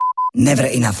Never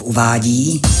Enough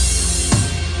uvádí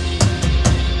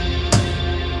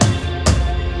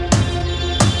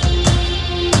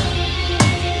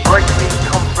Breakbeat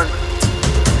Conference.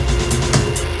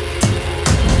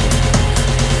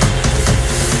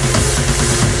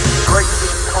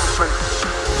 Breakbeat Conference.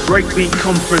 Breakbeat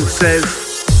Conference says.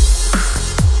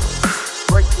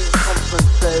 Breakbeat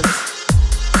Conference says.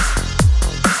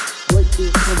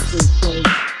 Breakbeat Conference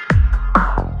says.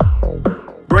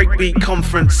 Breakbeat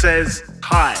Conference says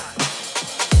hi.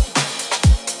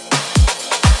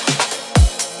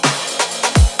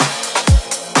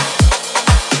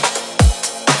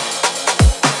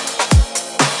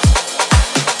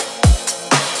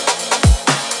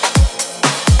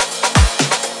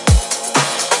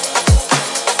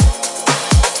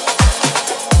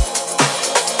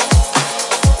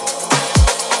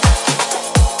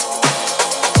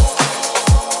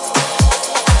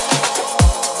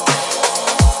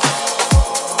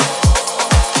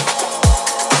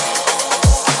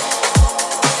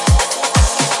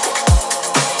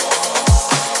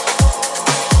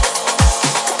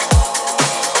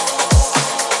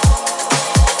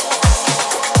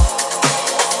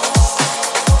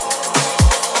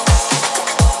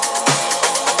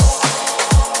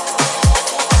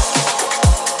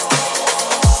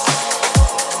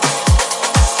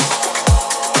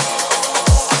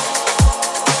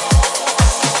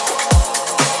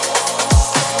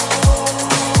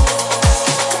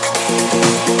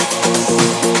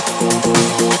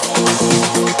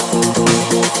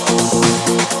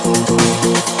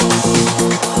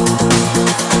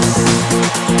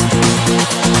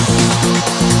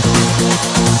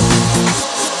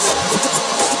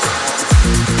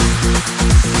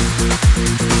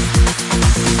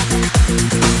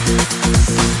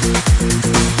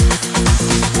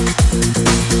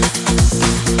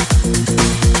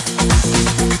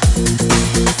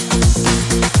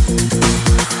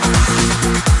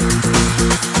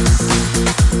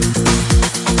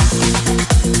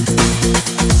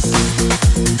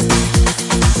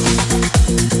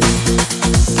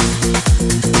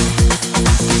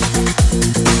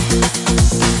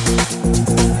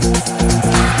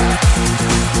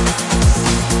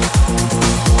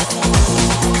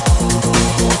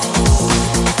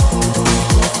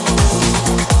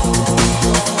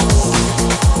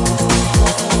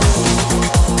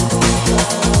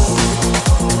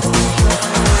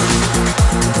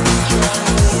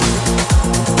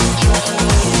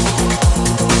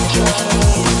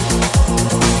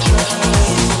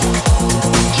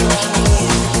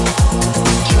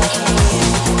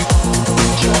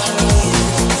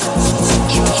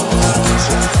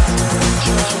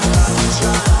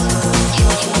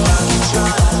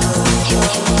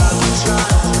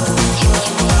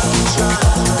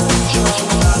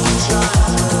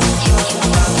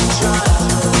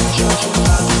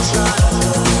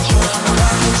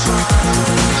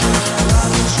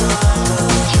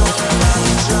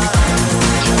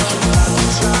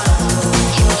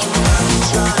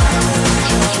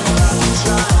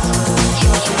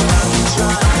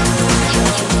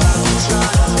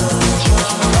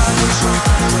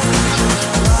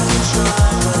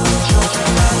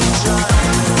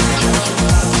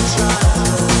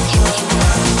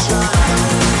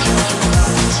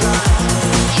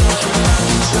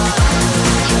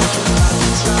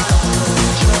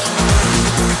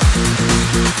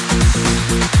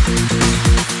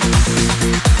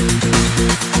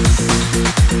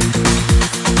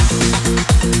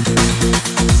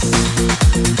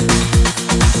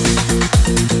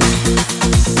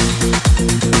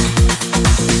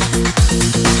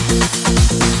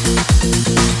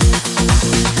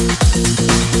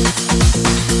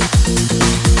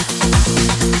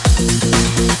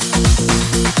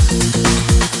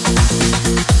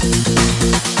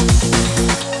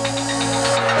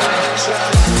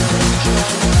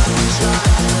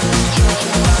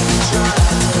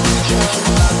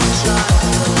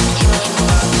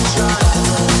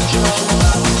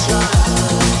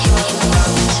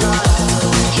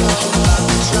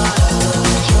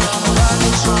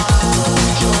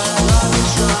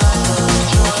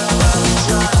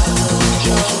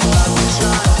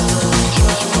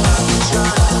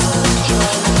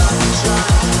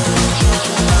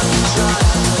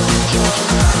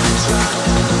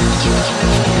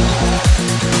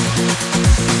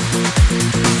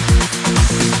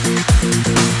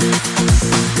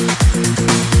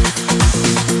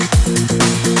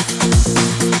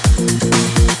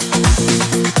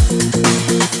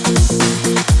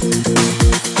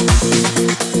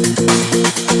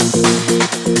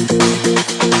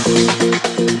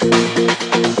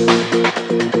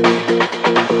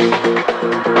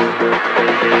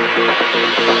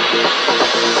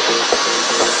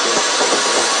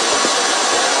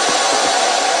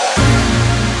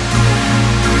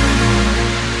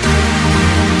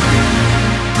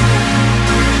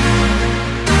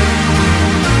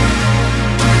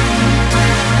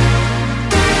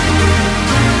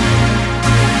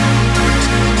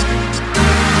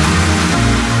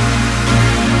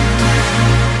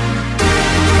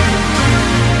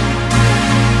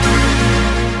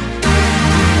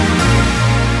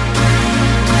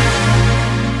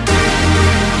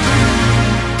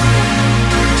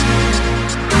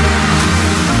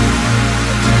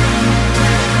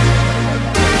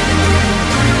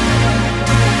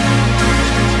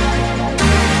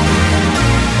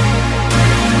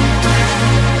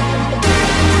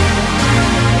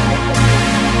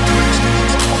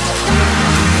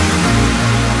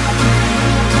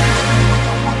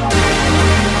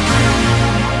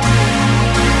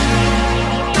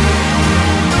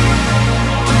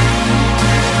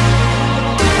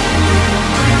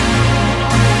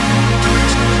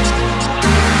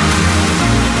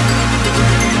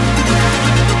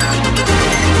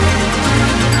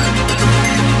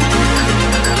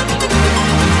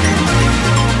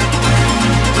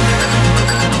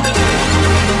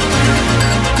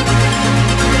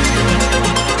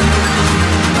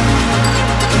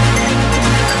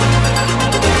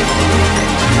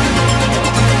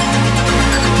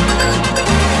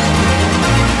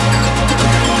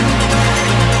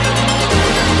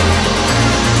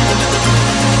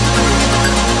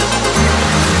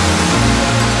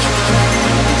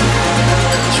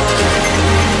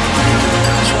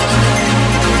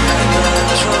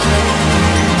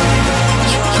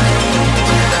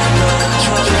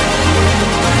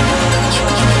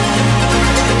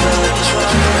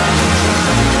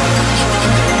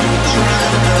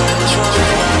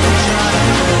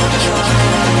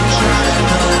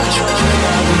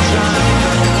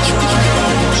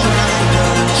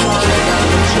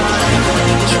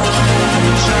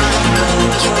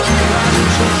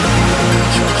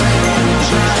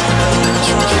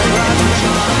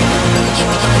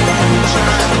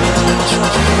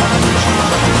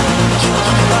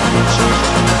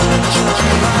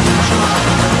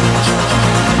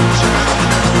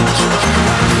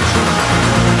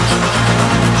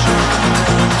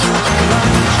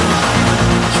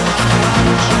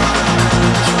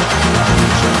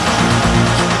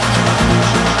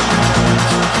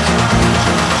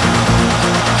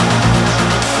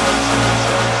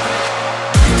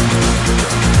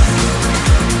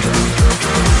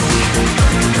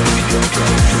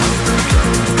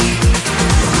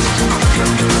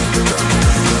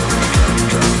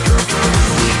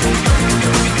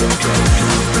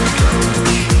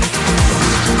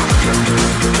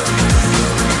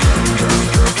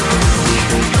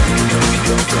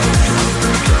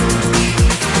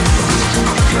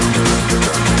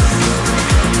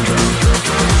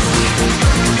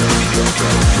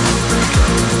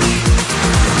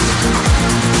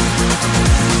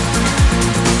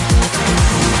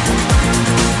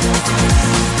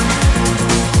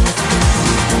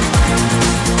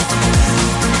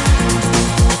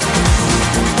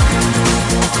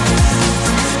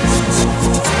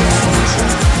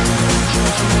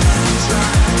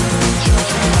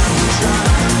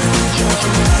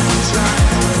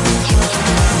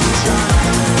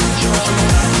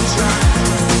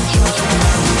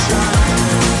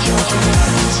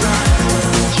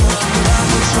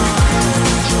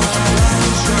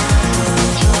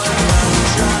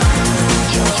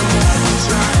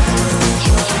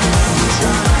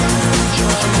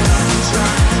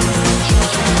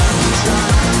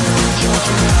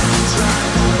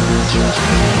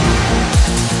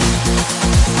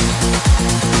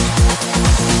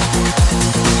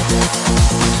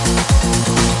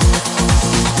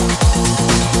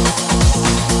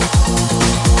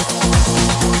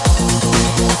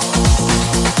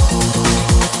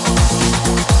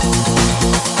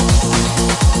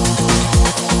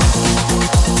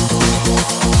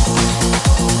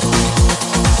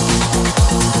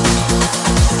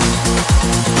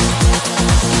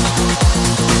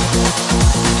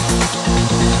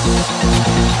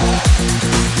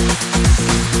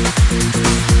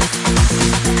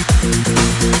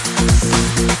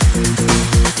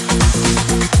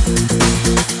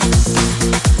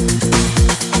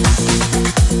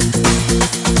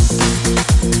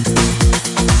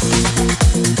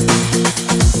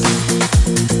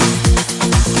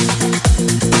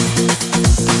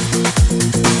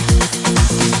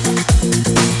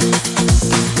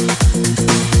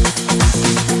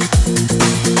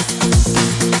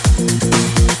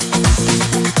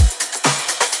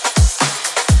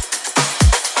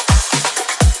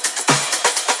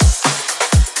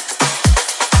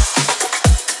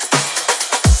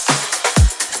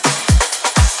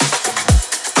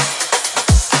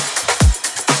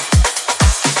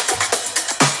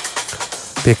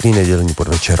 Pěkný nedělní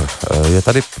podvečer. Je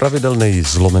tady pravidelný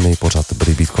zlomený pořad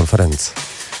Breakbeat Conference.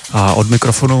 A od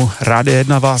mikrofonu Rádia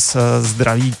 1 vás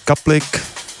zdraví Kaplik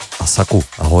a Saku.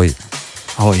 Ahoj.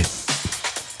 Ahoj.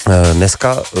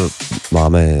 Dneska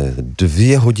máme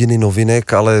 2 hodiny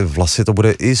novinek, ale vlastně to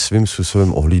bude i svým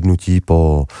způsobem ohlídnutí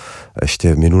po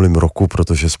ještě minulém roku,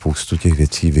 protože spoustu těch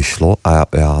věcí vyšlo a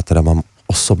já teda mám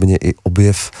osobně i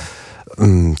objev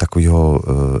takového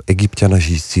Egypťana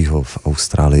žijícího v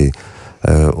Austrálii,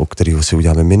 o kterého si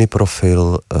uděláme mini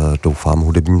profil, doufám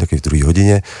hudební, taky v 2.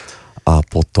 hodině. A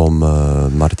potom,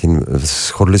 Martin,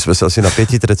 shodli jsme se asi na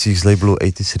 5 trecích z labelu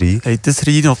 83.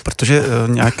 83, no, protože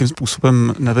nějakým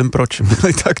způsobem, nevím proč,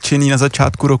 byli tak činní na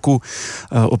začátku roku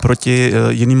oproti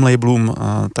jiným labelům,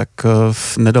 tak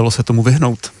nedalo se tomu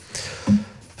vyhnout.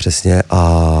 Přesně,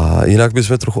 a jinak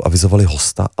bychom trochu avizovali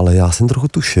hosta, ale já jsem trochu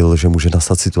tušil, že může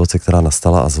nastat situace, která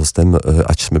nastala a s hostem,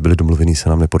 ač jsme byli domluvení, se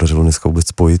nám nepodařilo dneska vůbec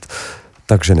spojit,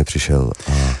 takže nepřišel.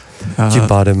 A tím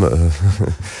pádem...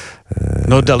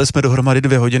 No, dali jsme dohromady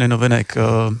 2 hodiny novinek,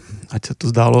 ať se to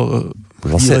zdálo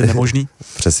vlastně nemožný.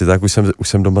 Přesně tak, už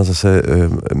jsem doma zase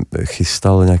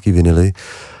chystal nějaký vinily,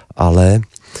 ale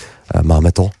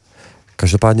máme to.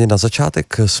 Každopádně na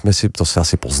začátek jsme si, to se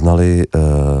asi poznali,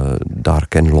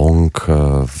 Dark and Long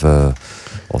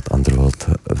od Underworld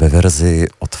ve verzi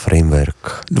od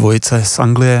Framework. Dvojice z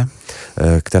Anglie.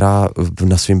 Která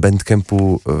na svém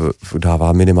bandcampu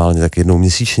dává minimálně tak jednou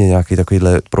měsíčně nějaký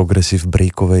takovýhle progressive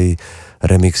breakovej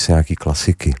remix nějaký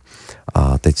klasiky.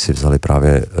 A teď si vzali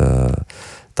právě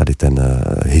tady ten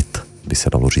hit, by se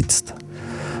dalo říct.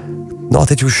 No a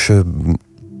teď už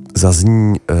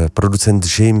zazní producent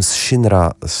James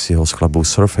Shinra s jeho skladbou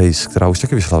Surface, která už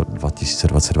taky vyšla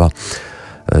 2022.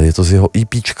 Je to z jeho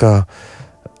EPčka,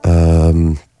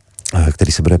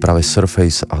 který se jmenuje právě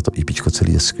Surface, a to EPčko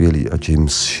celý je skvělý a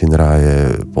James Shinra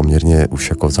je poměrně už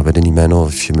jako zavedený jméno,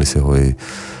 všimli si ho i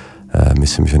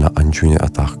myslím, že na Anjuně a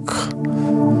tak.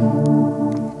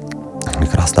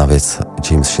 Krásná věc,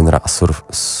 James Shinra a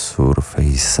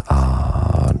Surface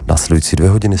a následující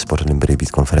 2 hodiny s pořadem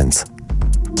Breakbeat Conference.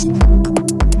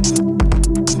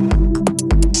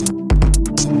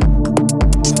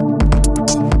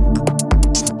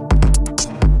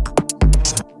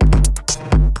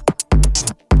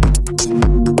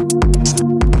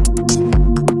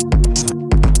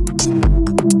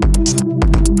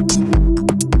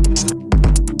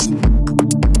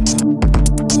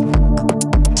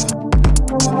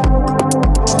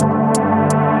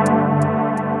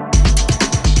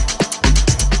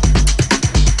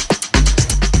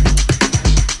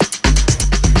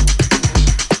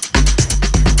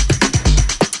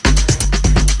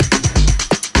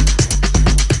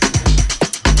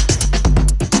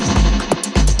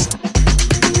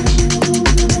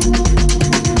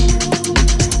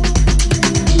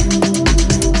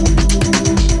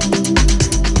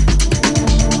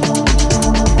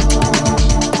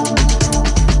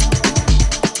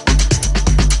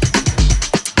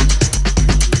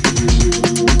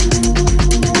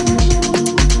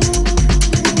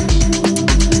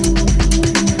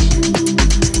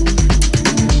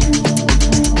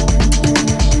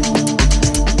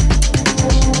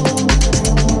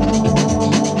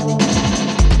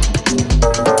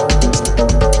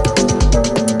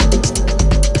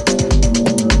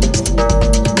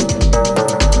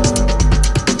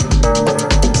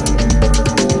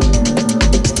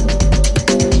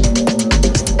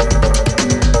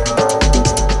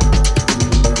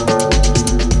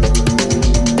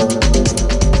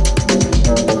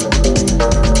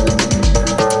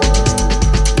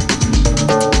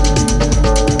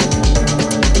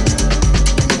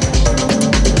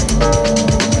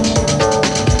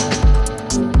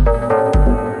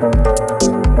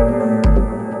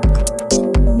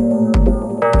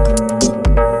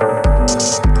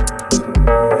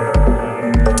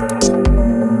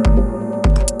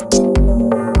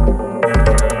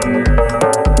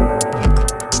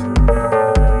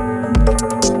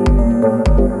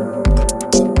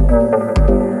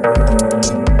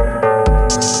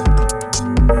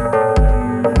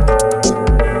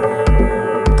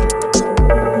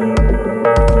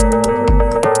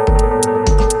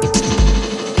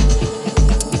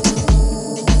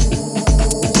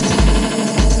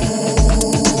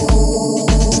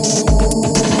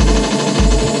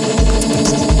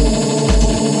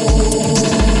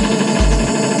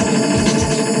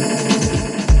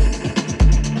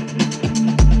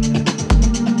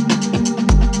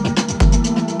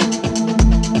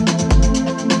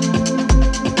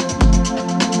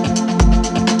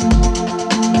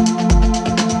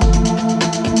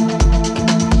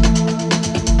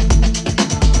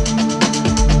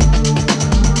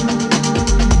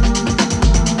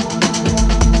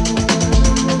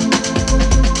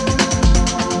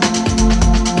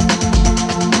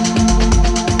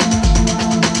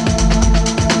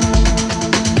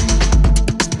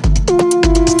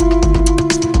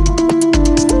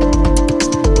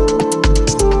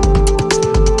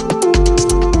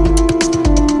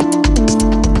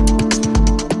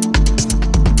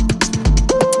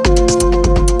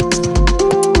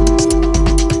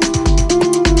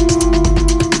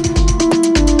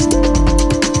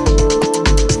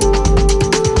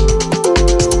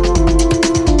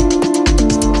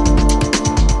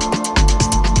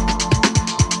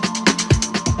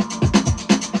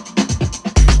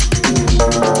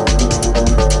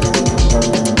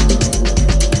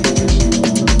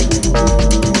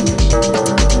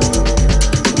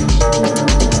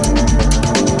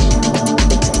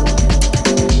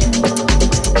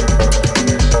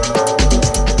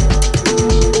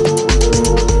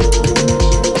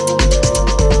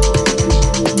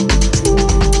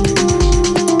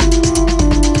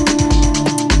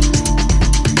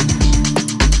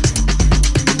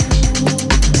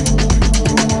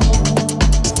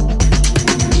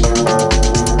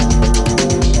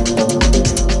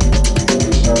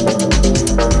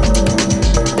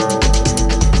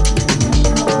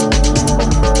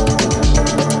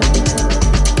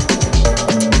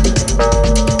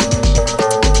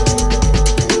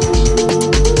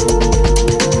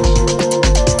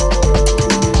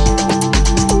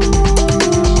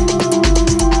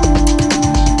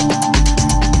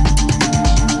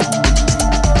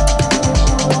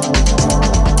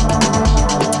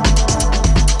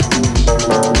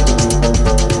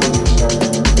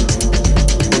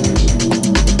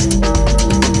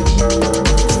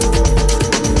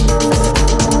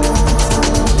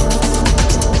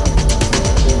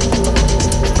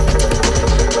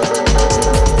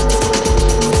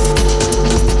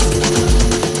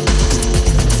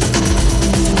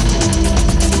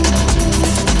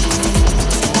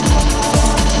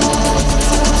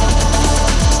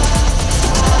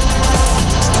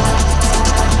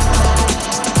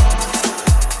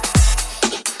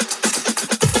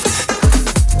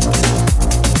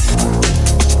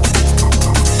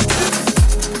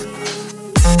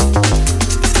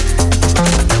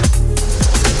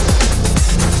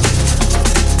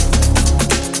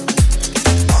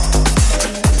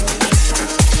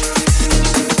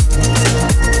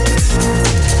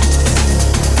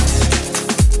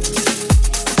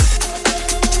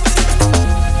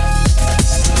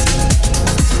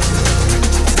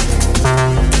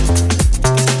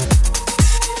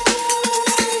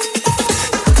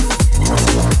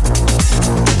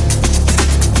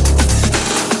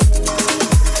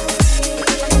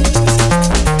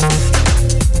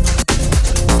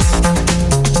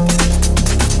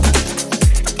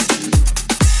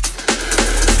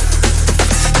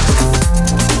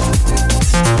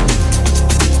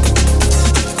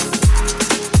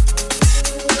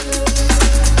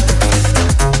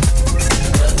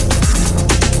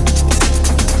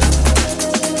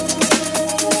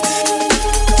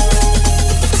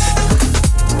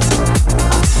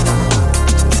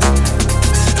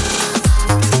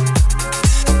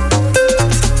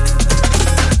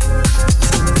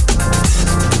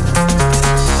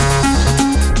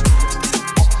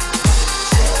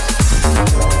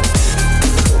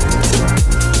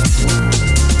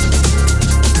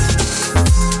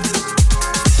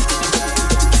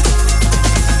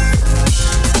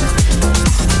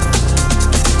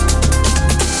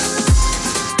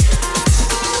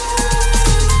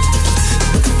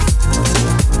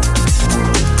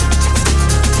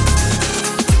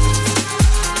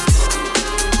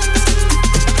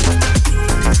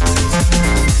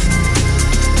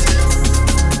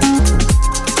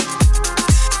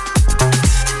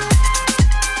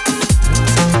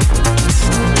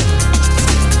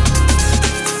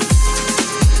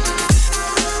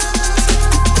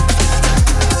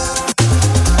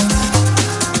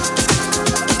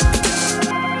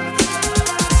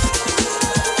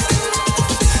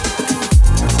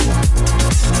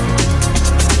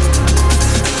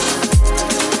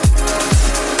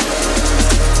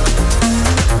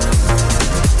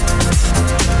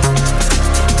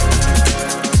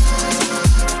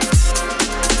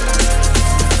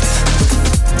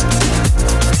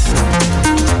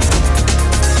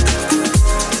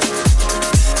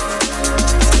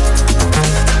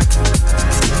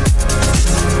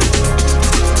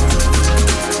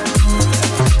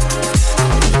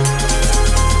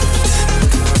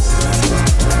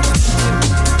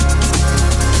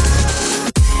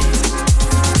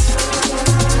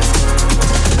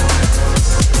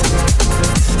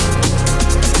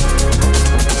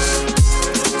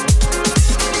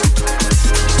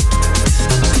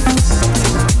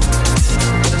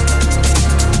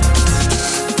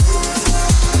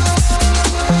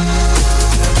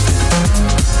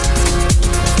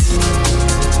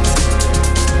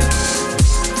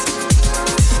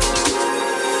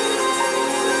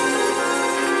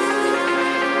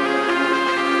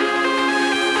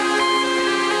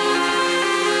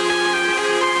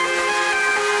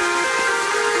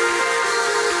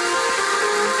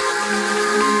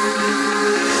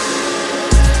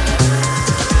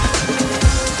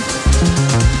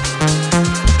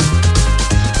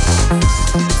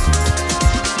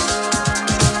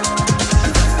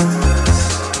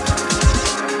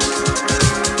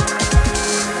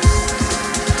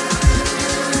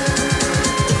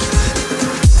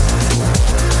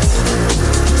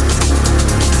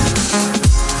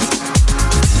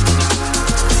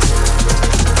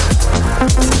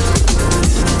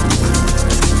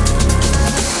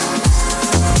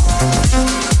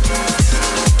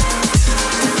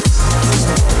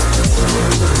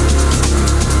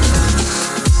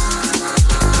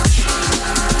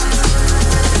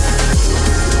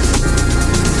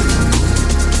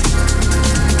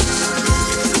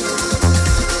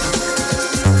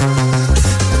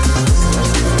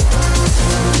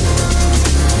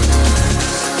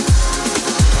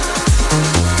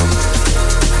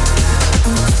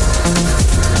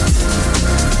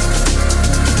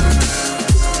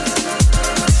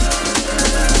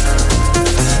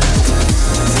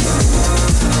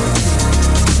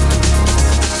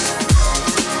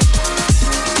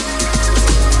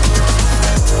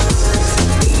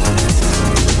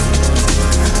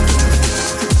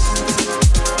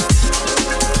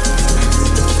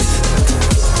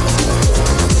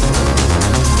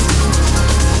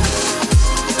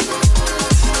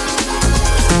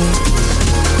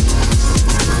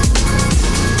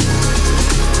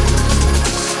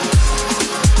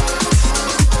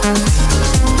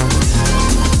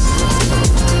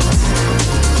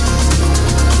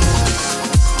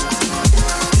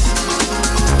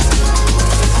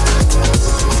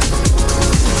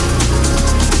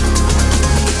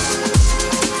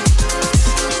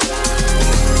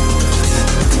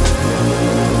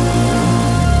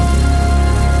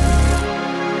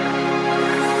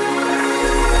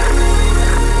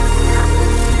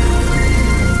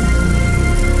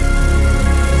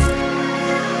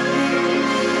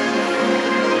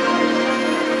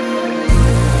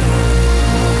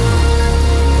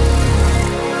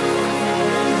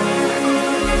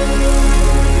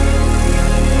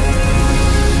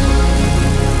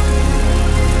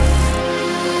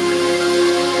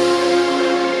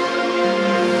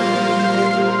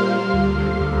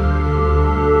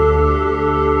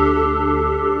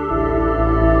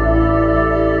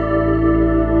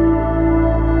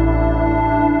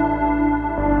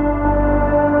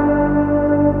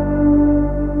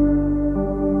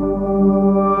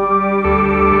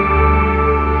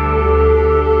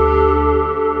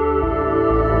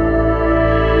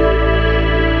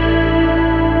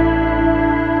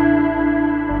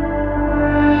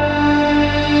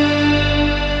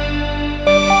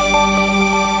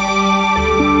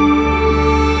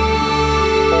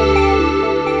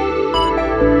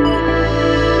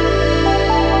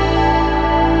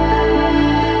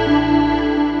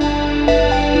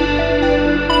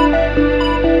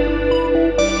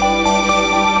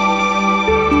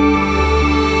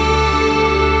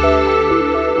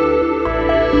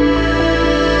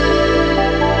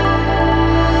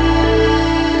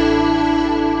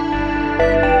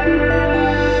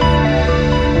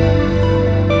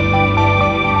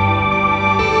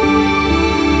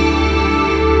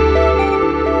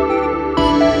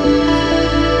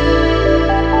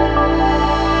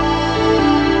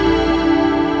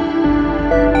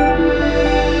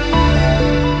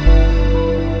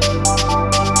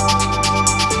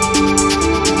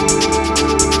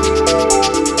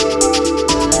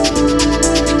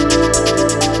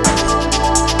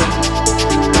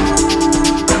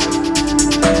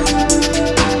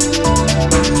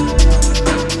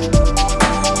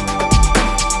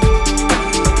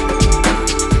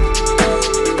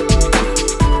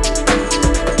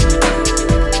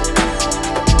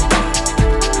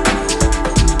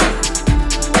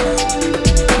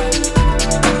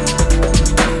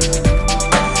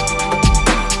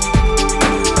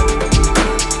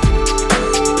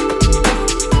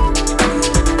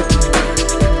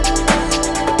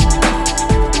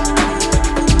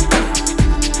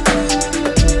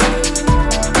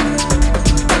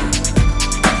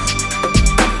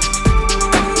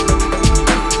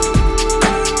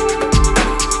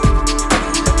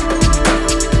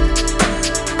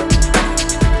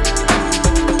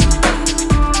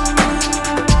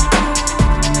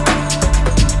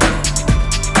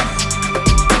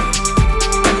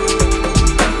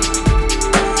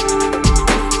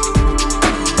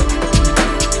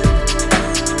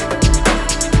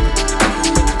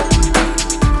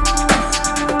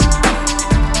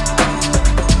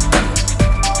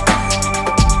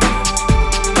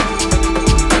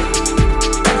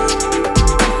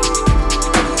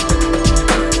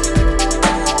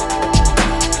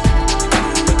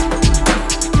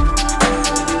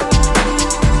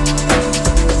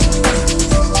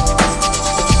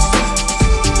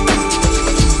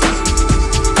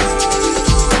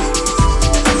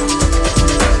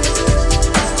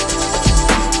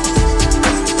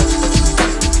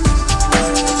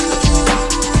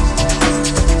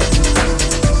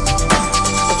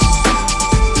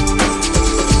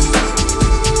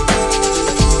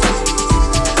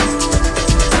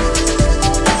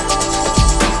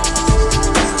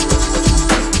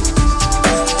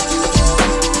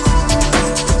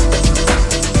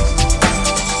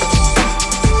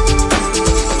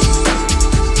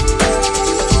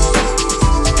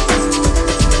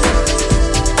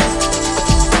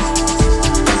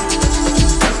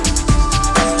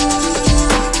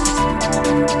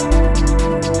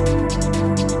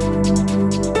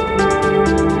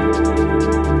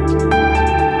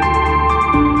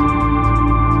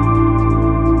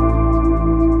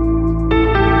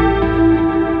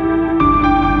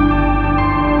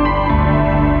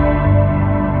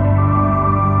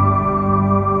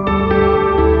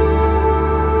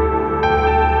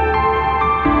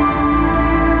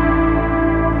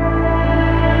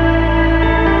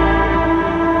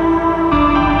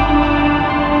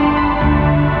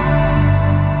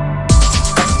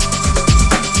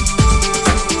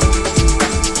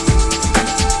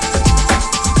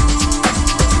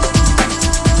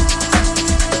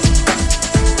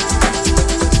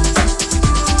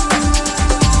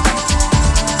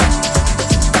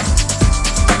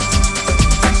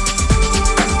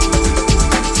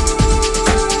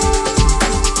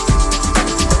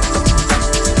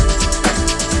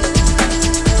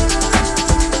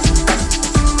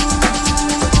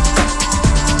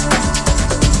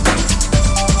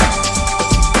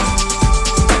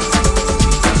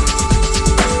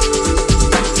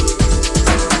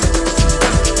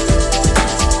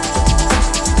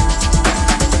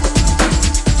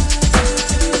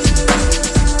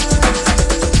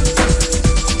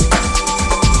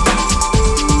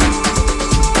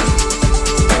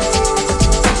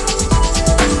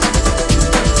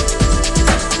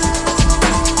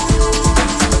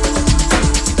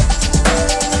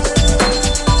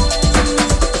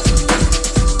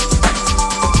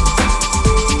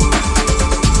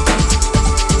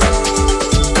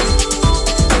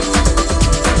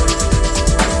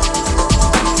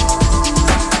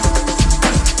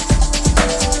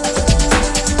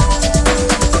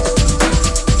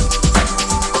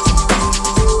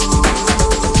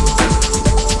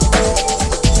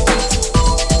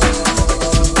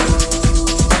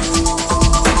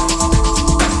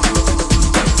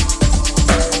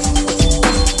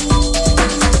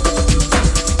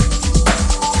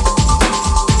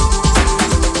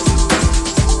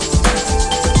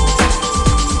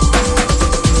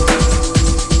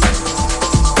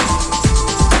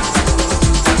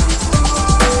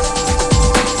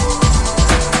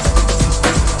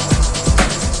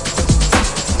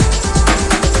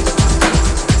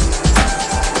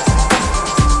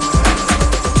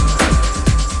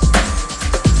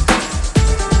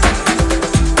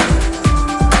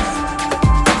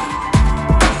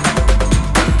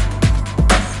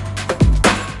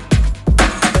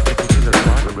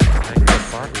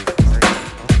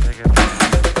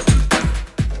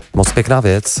 Moc pěkná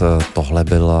věc, tohle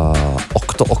byla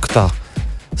Octa,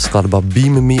 skladba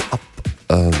Beam Me Up,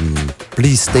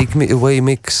 Please Take Me Away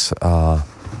mix a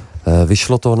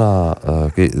vyšlo to na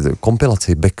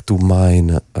kompilaci Back to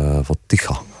Mine od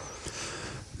Tycha.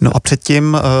 No a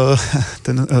předtím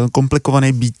ten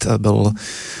komplikovaný beat byl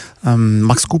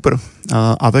Max Cooper,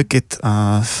 Avekit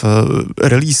a v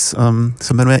release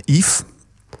se jmenuje Eve.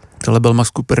 Tohle byl Max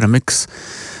Cooper remix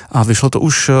a vyšlo to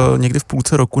už někdy v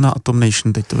půlce roku na Atom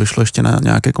Nation. Teď to vyšlo ještě na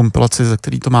nějaké kompilaci, za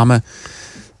který to máme.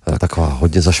 Taková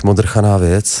hodně zašmodrchaná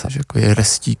věc. Takže jako je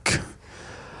restík.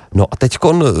 No a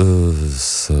teďkon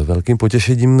s velkým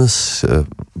potěšením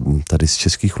tady z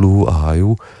Českých luhů a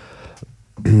hájů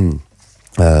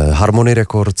Harmony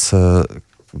Records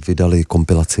vydali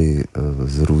kompilaci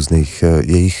z různých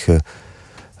jejich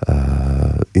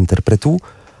interpretů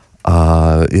a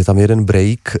je tam jeden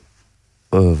break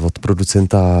od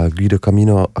producenta Guido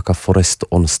Camino a Forest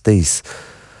on Stays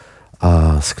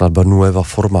a skladba Nueva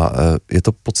Forma. Je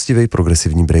to poctivý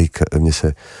progresivní break. Mně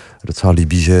se docela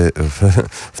líbí, že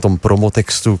v tom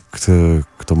promotextu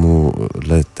k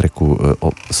tomuhle tracku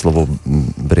slovo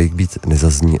breakbeat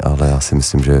nezazní, ale já si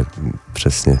myslím, že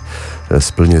přesně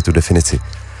splňuje tu definici.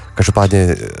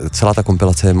 Každopádně celá ta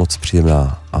kompilace je moc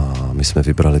příjemná a my jsme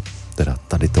vybrali teda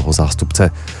tady toho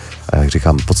zástupce. A jak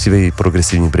říkám, poctivý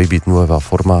progresivní breakbeat Nueva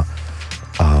Forma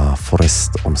a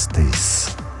Forest on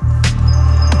Stays.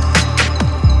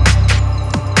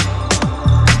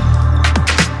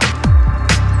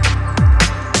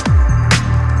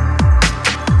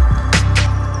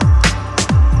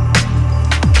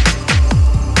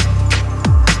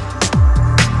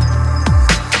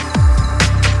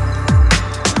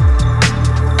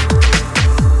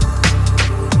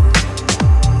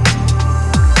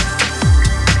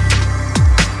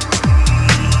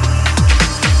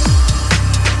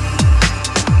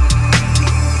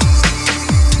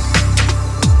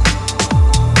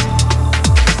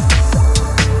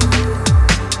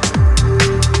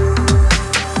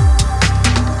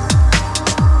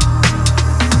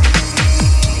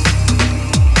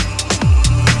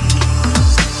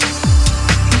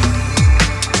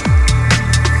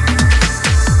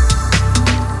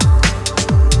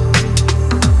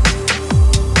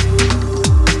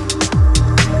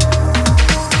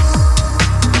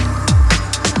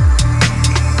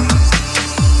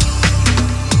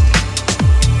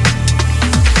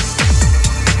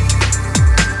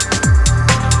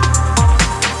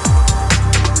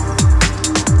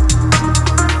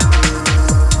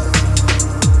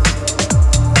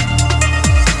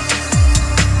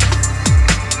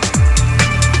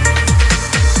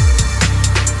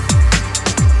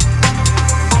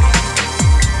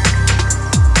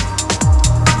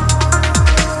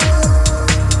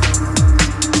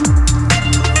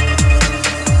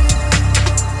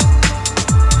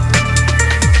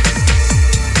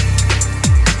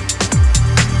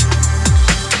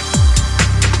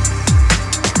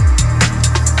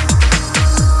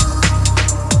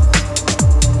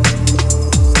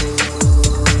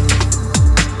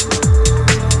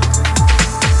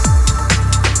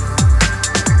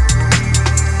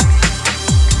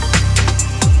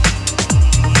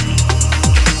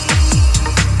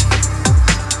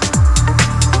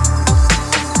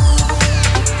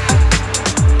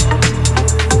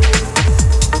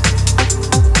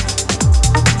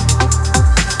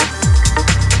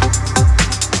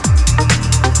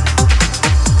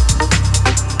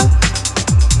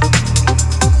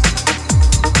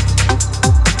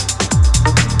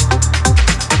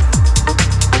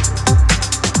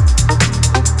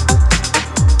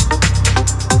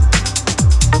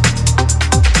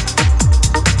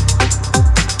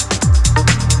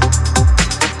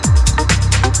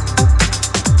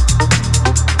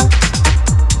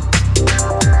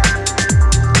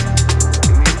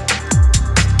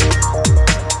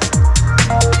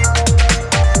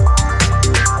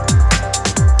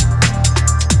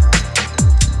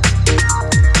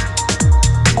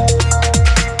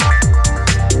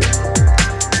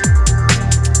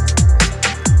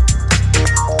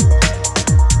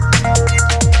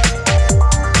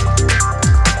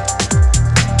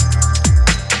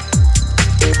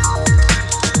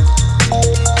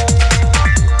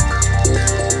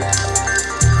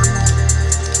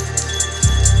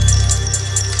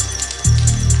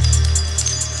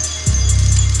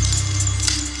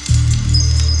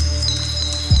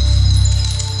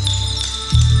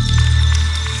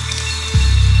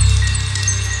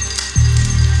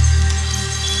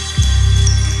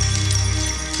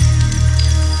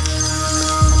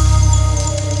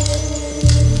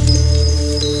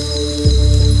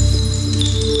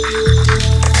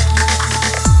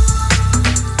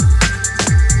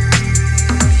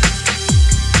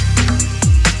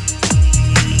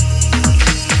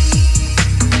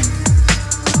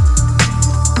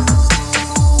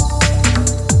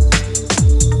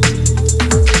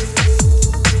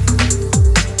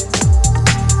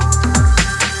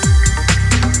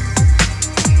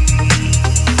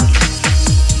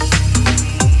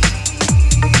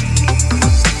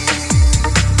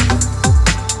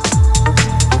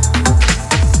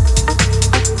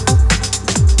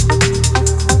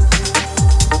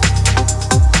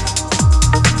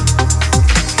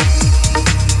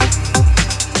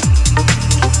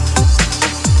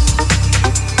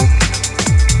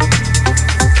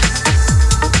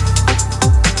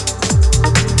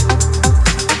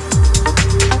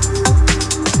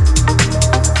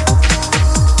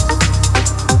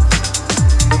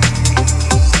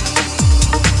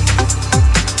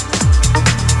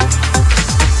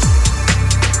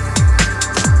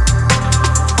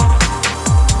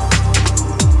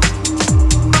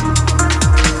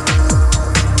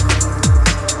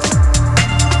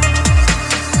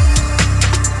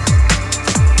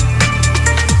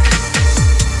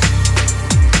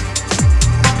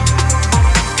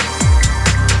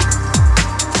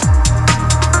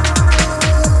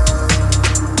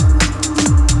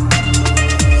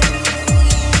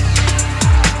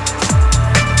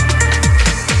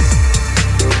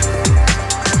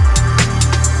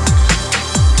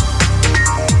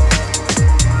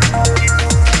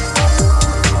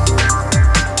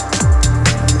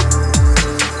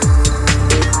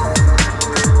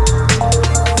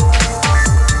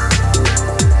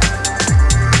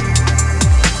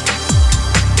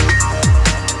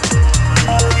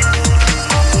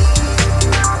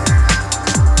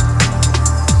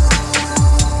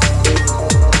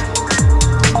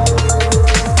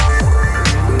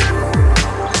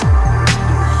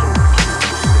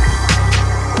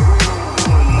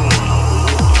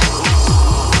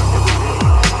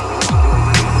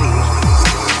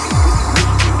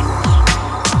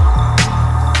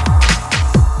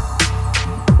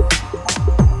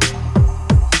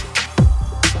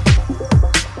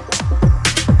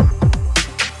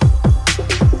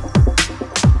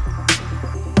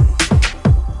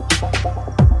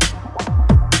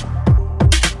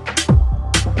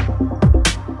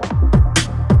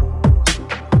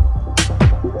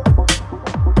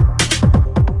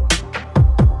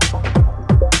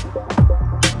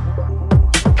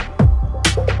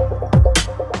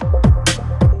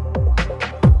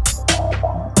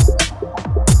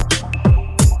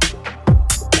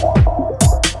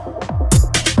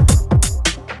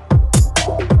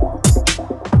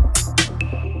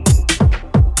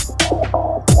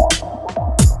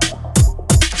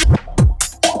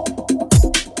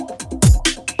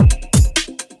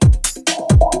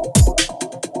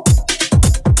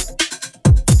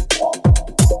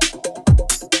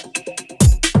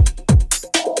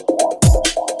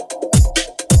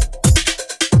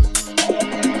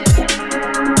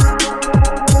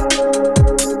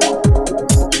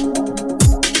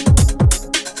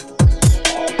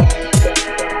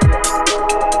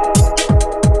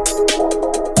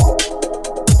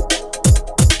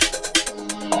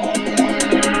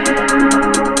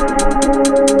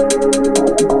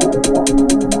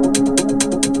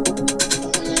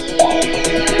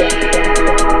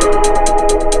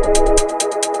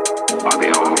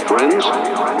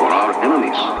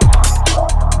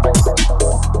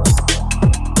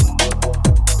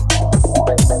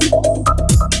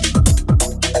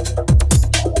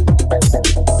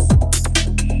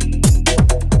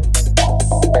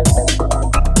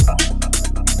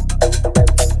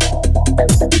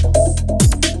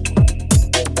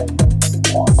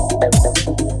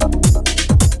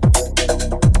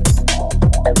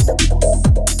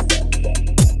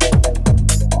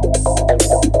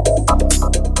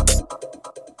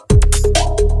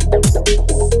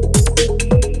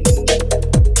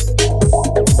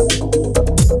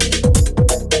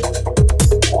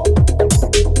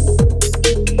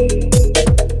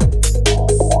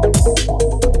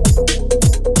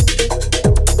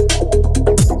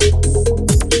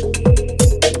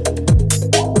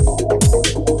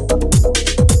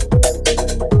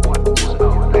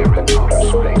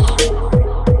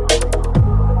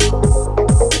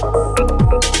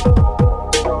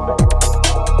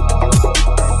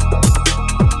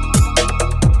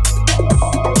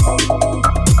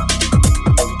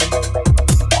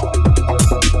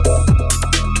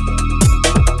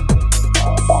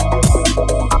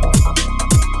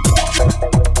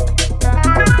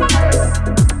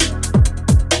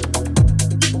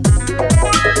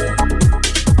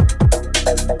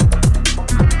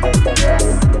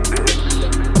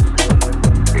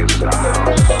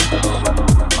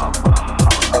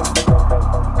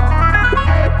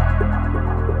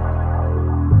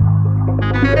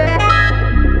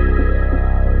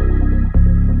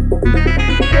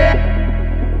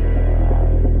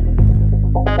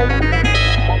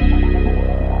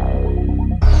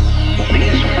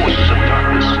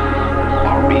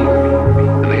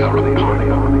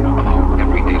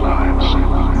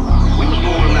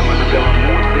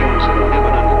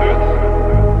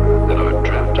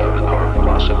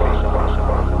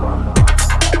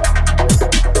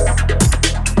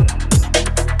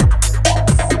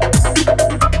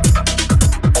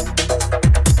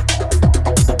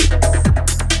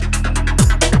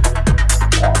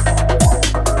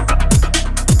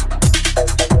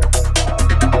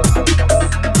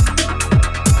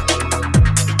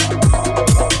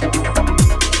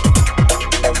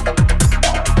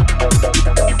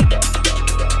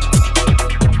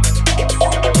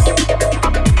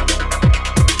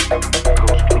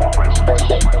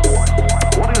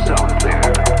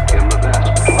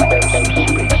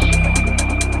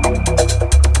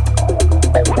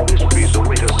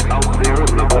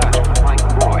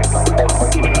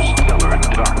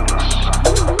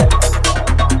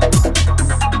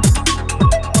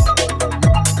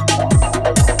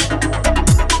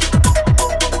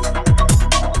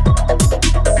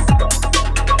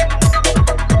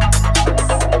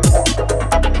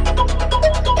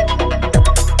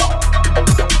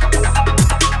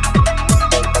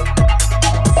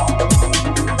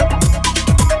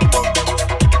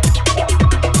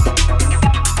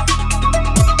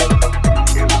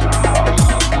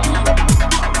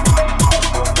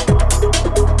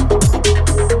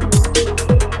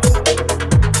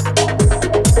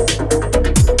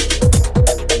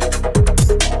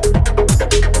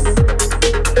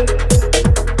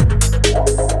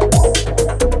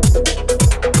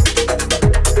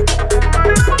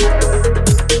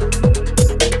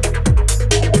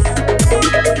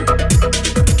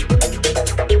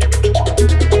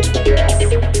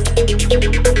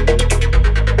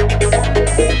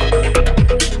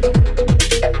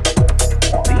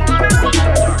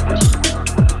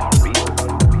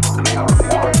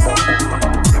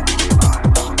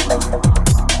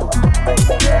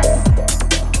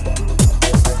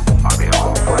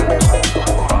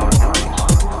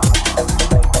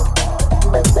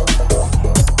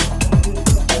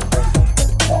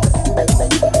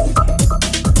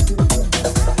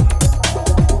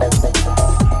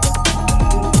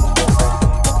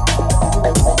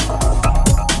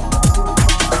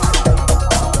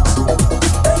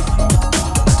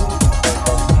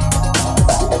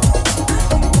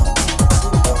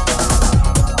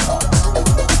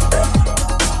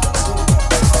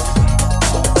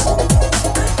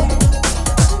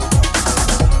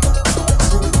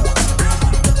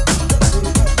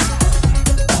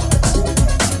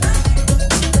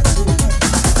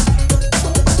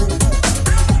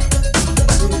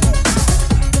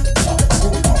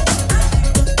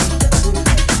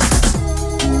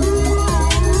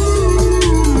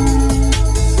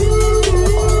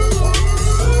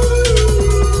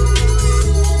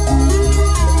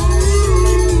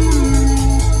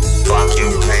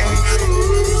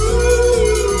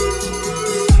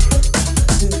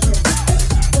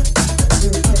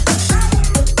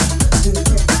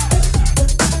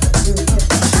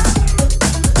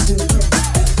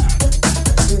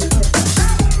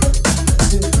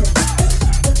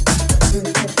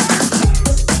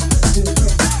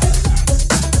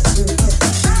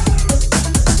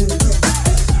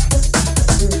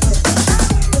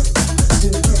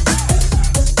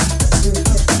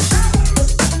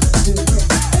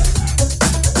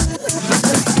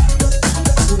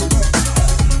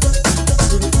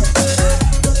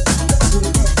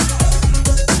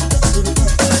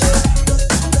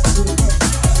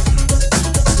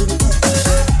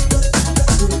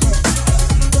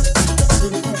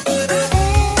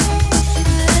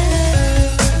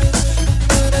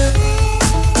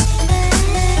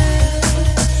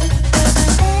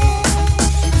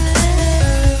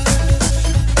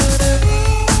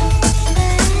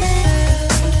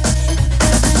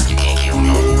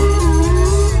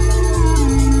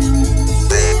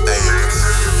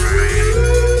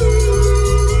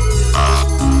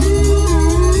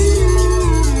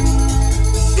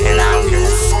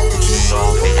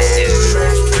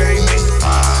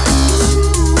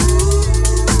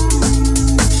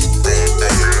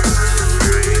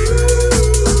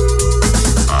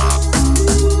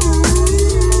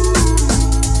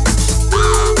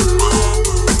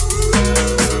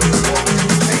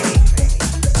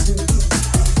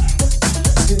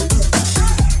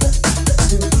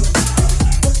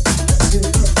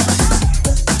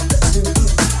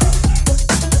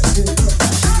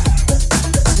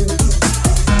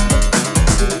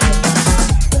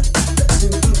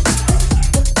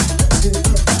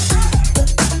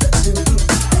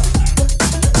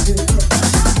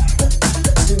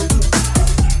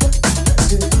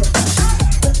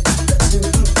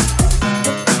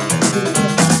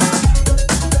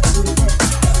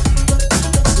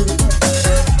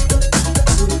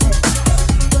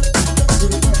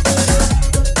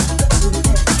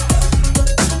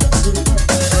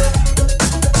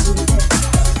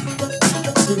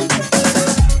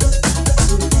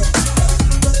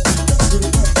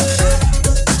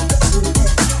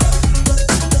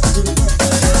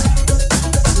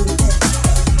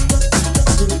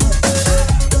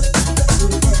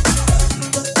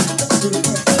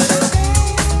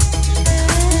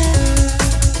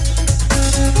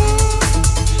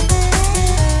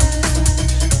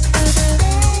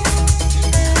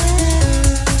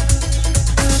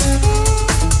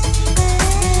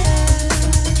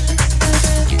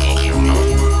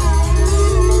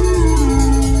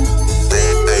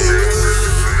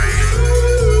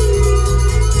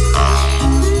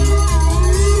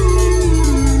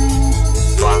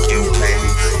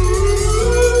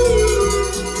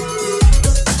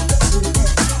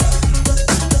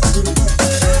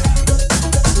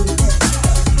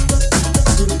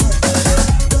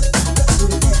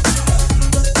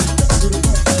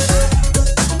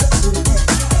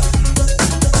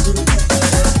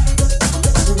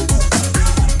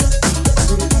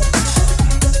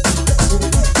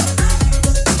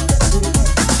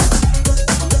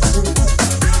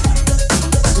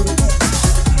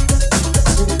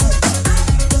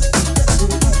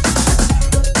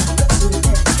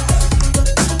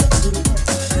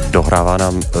 pohrává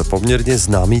nám poměrně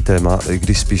známý téma, i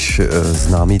když spíš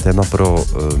známý téma pro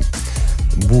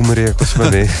boomery, jako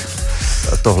jsme my.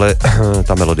 Tohle,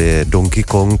 ta melodie je Donkey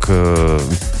Kong,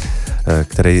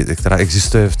 která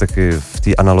existuje v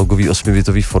té analogové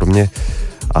 8-bitové formě,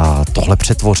 a tohle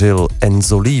přetvořil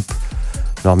Enzo Leap.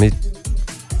 No a my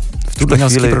v tuhle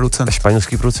chvíli,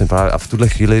 španělský producent právě, a v tuhle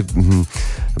chvíli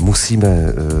musíme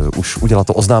už udělat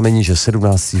to oznámení, že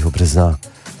 17. března,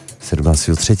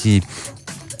 17.3.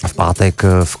 v pátek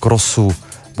v Crossu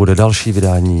bude další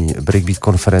vydání Breakbeat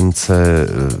Conference,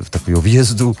 takového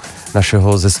výjezdu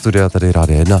našeho ze studia tady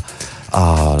Rádia 1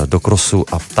 a do Crossu,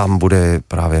 a tam bude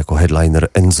právě jako headliner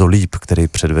Enzo Leap, který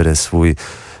předvede svůj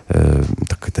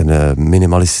takový ten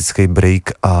minimalistický break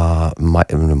a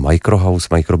microhouse,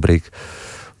 microbreak.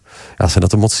 Já se na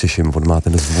to moc těším, on má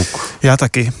ten zvuk. Já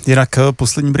taky. Jinak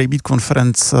poslední Breakbeat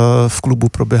Conference v klubu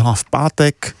proběhla v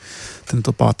pátek.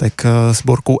 Tento pátek s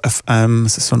Borkou FM,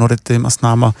 se Sonoritym a s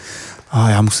náma. A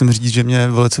já musím říct, že mě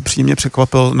velice příjemně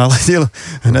překvapil, naladil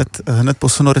hned po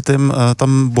Sonoritym,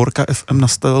 tam Borka FM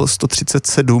nastavil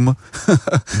 137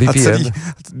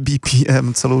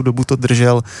 BPM, celou dobu to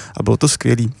držel a bylo to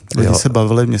skvělý. Lidi se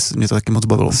bavili, mě to taky moc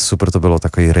bavilo. Super to bylo,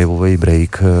 takový raveový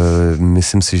break.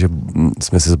 Myslím si, že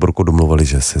jsme se s Borkou domluvili,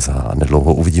 že se za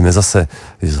nedlouho uvidíme zase,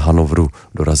 z Hanovru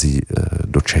dorazí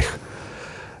do Čech.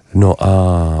 No a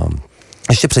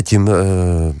ještě předtím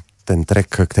ten track,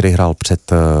 který hrál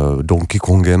před Donkey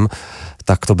Kongem,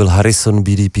 tak to byl Harrison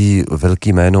BDP,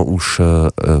 velký jméno už,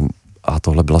 a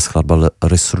tohle byla skladba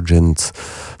Resurgence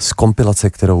z kompilace,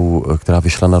 která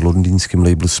vyšla na londýnském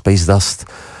labelu Space Dust,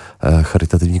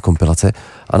 charitativní kompilace.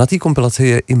 A na té kompilaci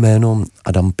je i jméno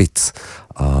Adam Pitts.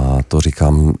 A to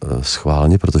říkám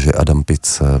schválně, protože Adam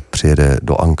Pitts přijede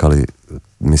do Ankaly,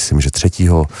 myslím, že 3.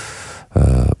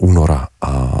 února,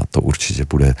 a to určitě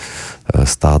bude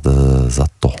stát za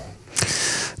to.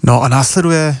 No a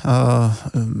následuje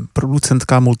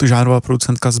producentka, multižánrová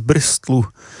producentka z Bristolu,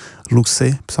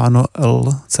 Lucy, psáno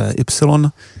LCY,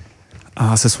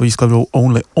 a se svojí skladbou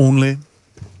Only.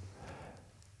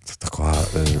 To taková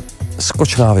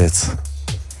skočná věc.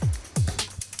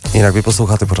 Jinak vy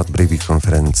posloucháte pořád Breakbeat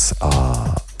Conference a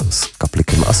s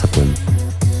Kaplikem a Sapem.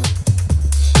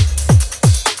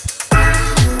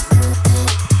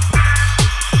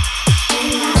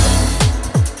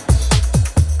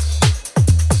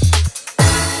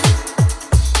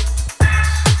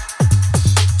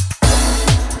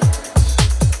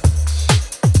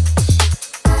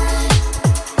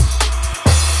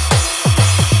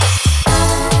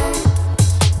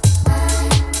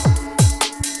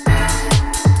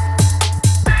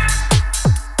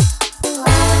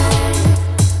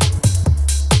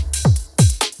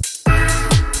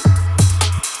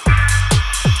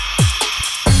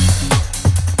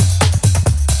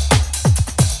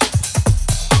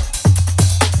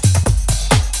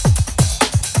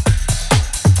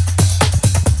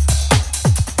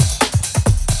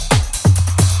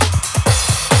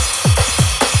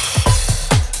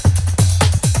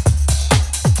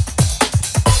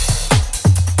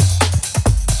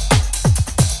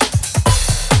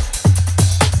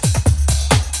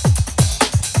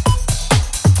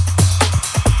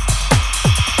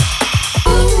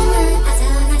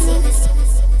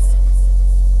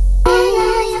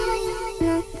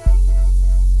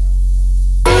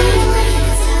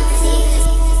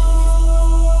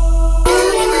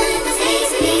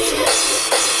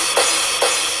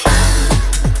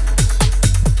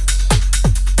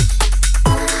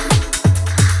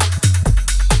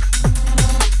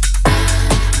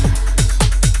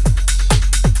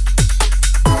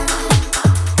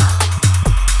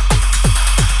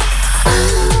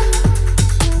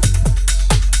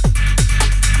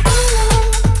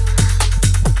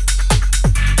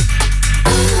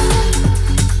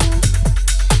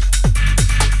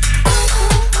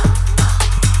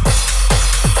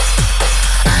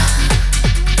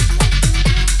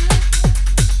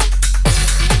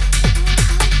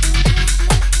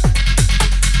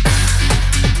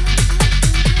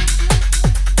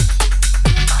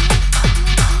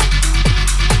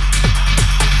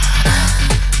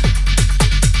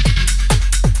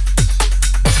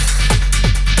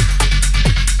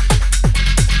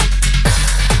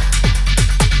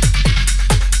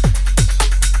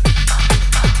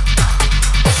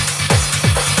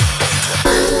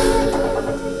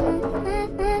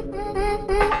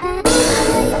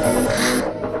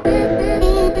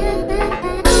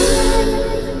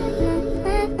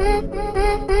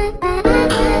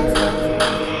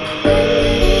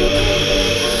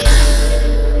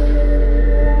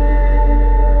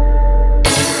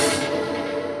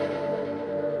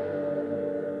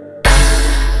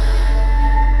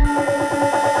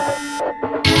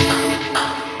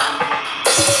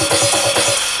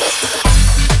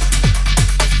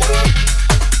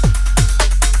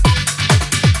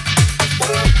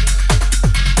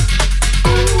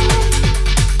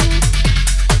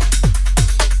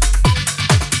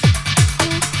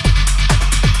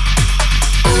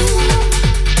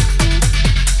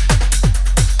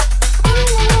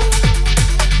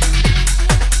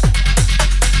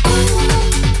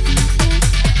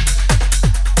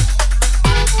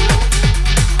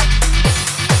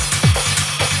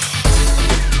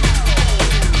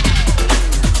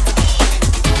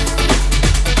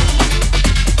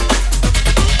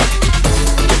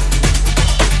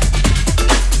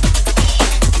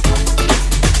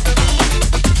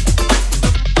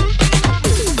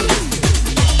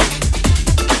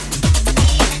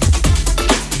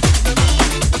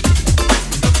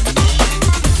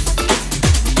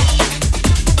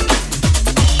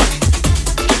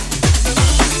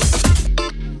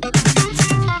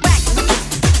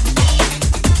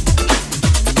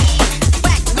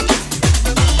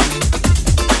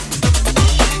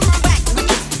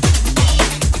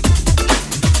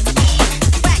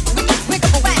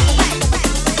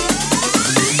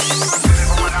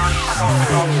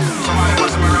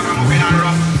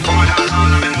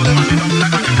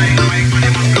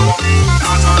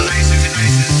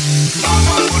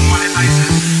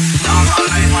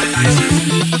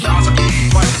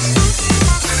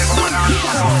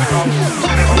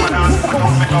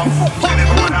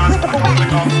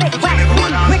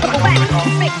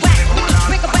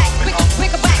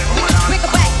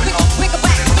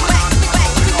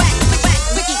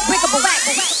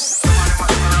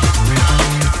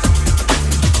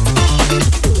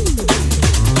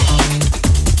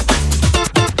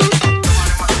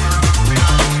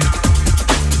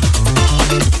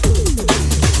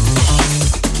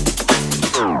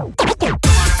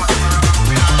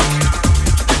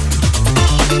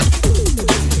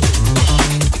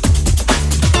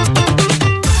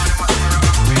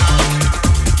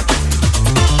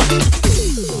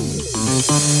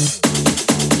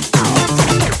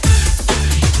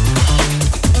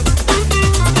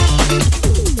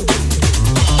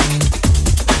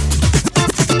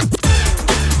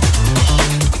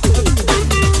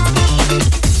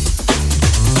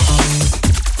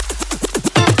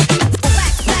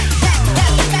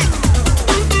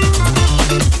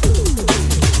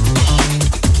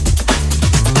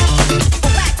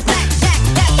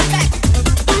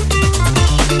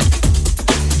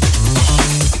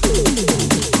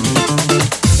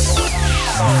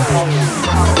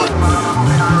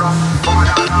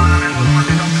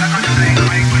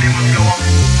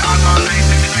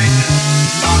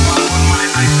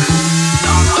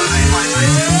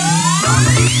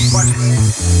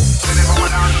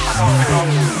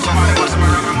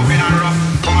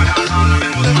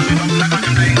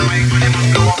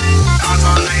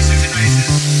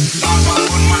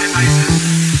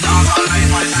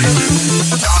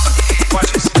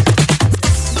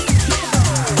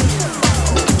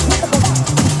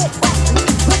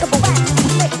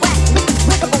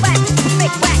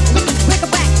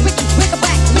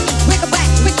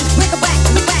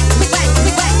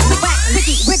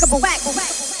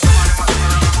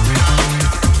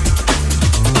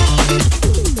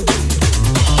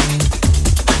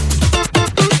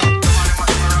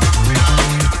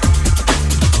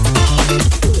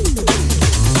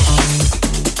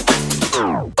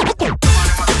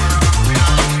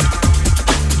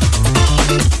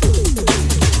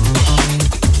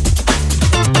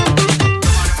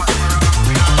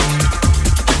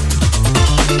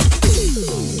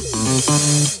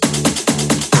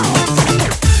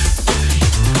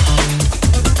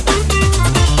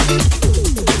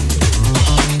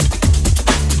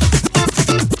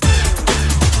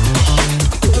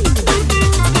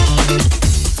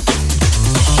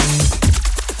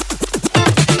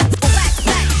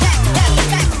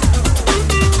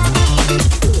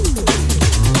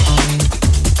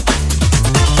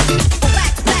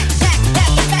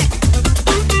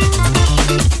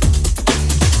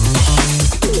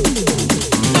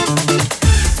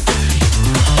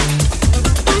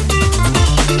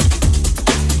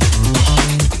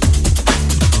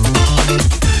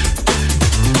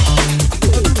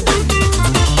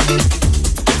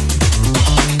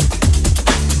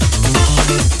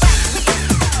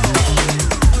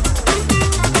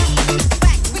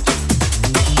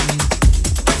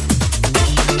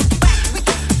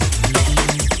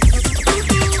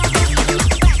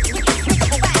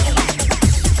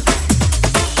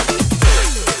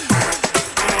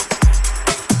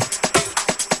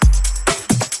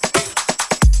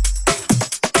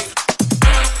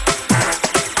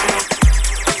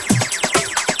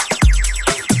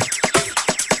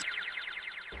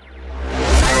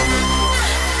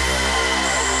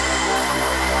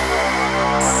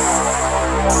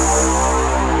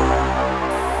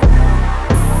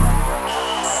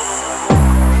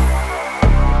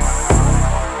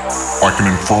 like an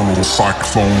infernal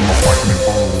cyclone, like an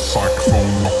infernal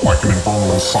cyclone, like an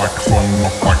infernal cyclone,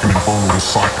 like an infernal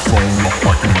cyclone,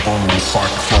 like an infernal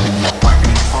cyclone, like an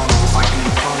infernal cyclone,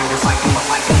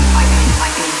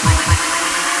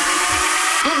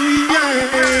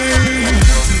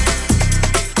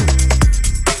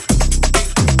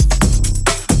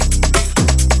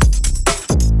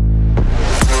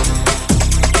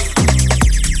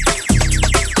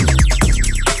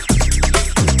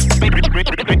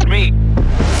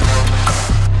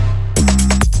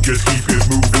 just keep it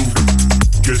moving,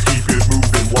 just keep it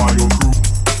moving while you're grooving.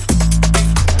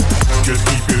 Just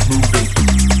keep it moving,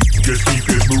 just keep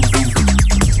it moving,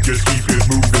 just keep it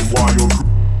moving while you're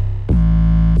grooving.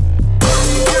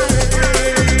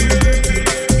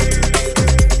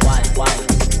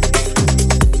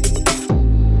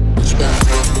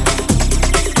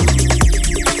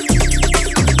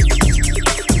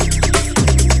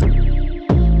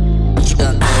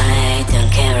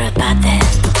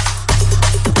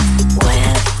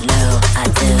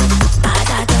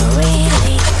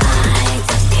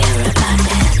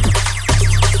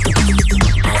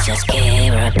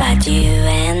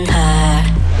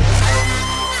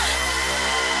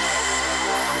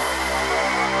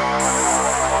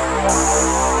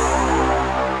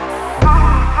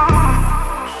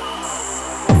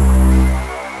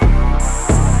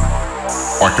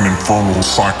 Like an infernal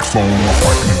cyclone,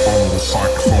 like an infernal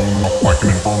cyclone, like an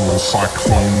infernal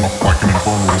cyclone, like an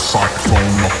infernal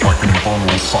cyclone, like an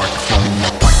infernal cyclone,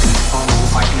 like an infernal,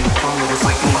 like an infernal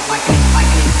cyclone, like an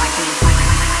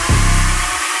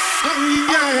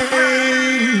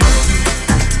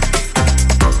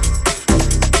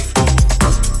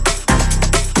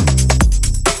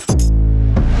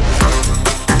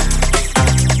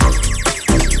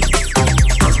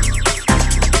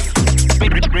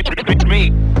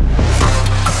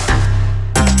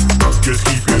just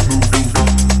keep it moving,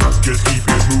 just keep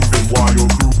it moving while you're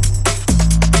grooving.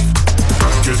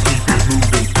 Just keep it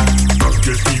moving,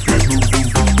 just keep it moving,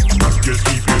 just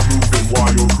keep it moving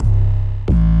while you're grooving.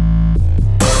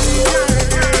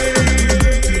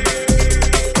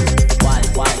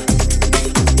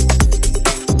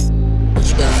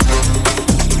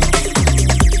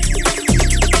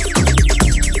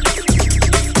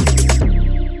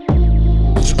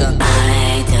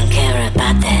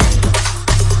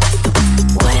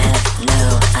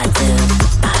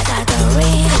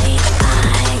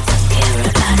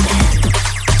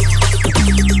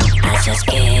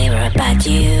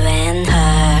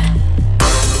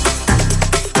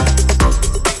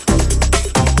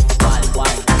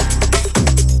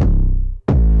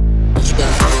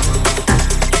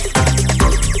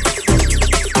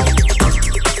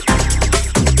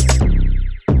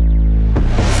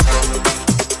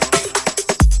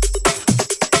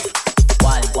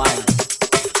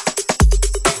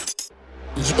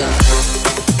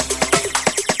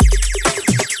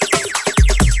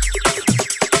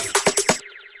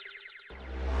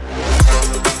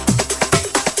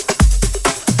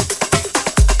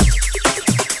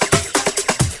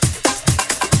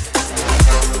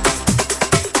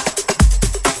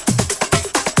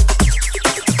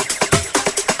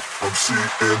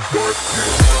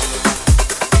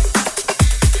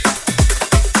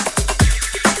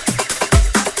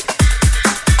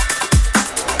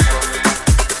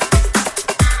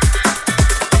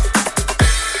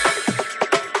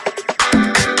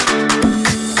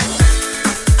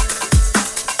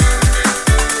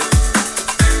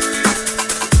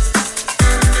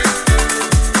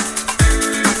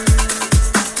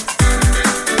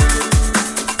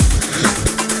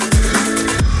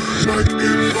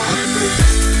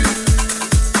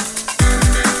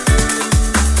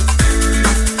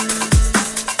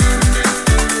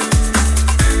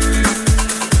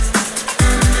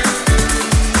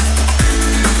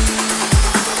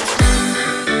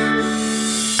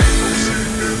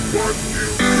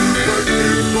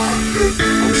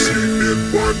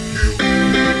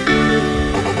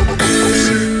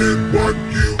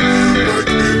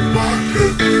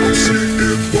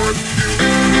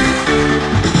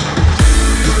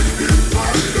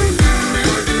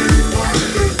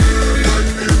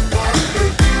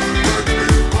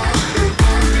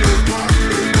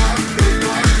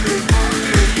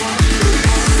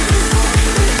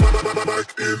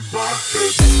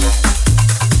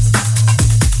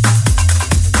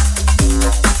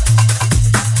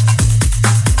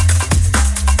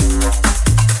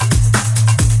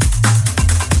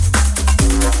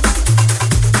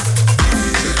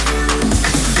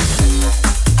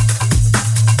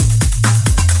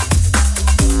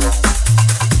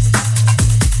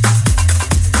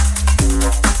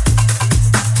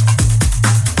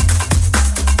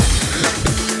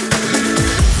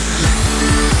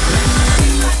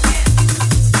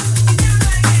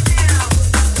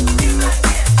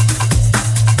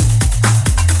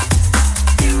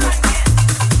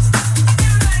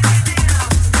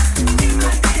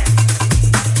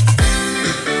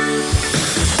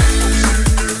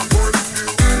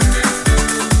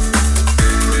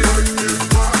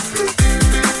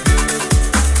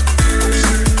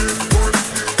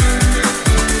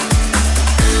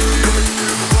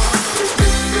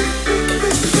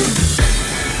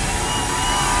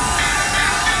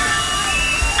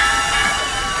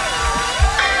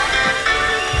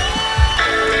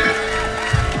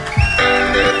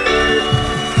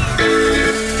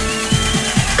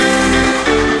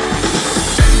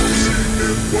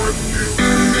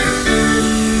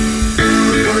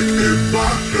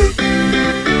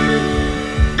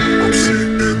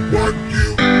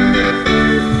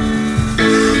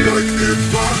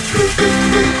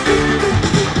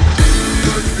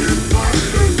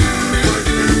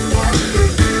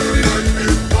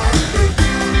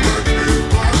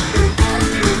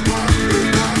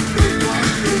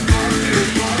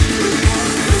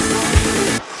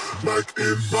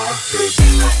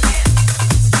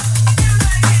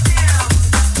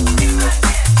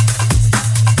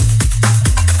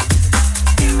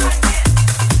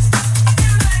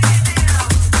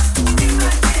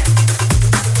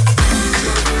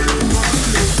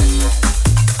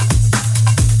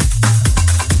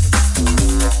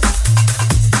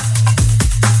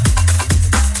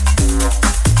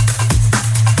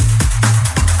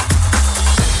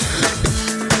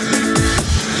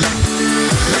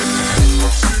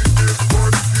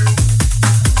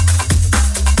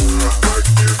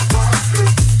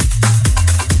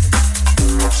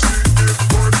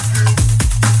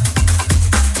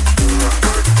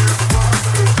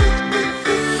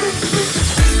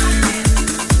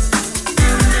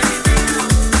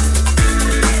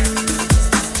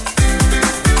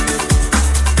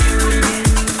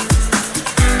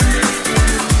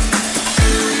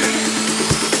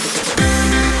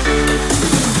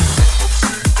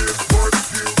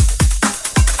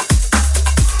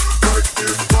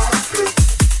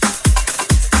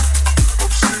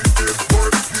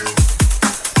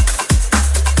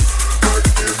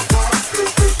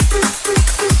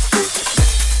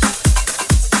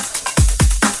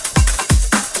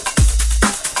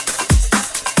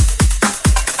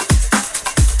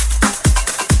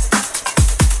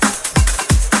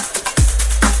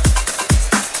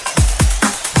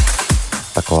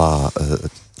 Taková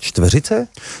čtveřice?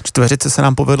 Čtveřice se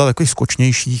nám povedla takových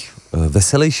skočnějších.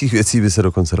 Veselějších věcí by se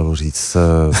dokonce dalo říct.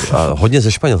 A hodně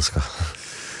ze Španělska.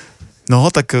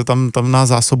 No, tak tam nás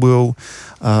zásobujou.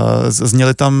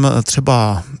 Zněli tam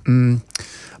třeba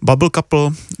Bubble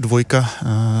Couple, dvojka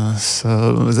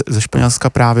ze Španělska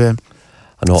právě.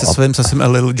 No se svým A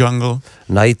Little Jungle.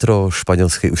 Nitro,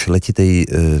 španělský už letitej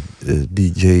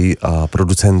DJ a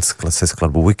producent se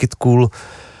skladbou Wicked Cool.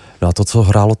 No a to, co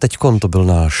hrálo teďkon, to byl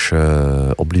náš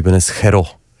oblíbenec Chero.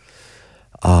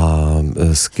 A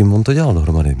s kým on to dělal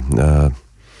dohromady?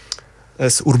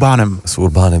 S Urbánem. S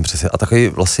Urbánem, přesně. A takový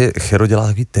vlastně Chero dělá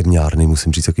takový temňárny,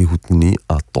 musím říct, takový hutný.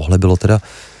 A tohle bylo teda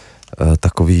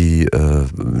takový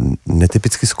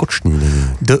netypicky skočný.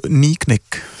 The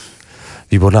Nick.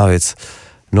 Výborná věc.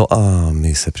 No a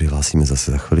my se přihlásíme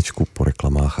zase za chviličku po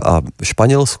reklamách. A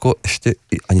Španělsko ještě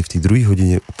ani v té druhé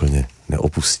hodině úplně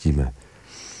neopustíme.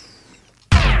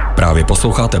 Právě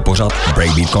posloucháte pořad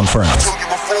Breakbeat Conference.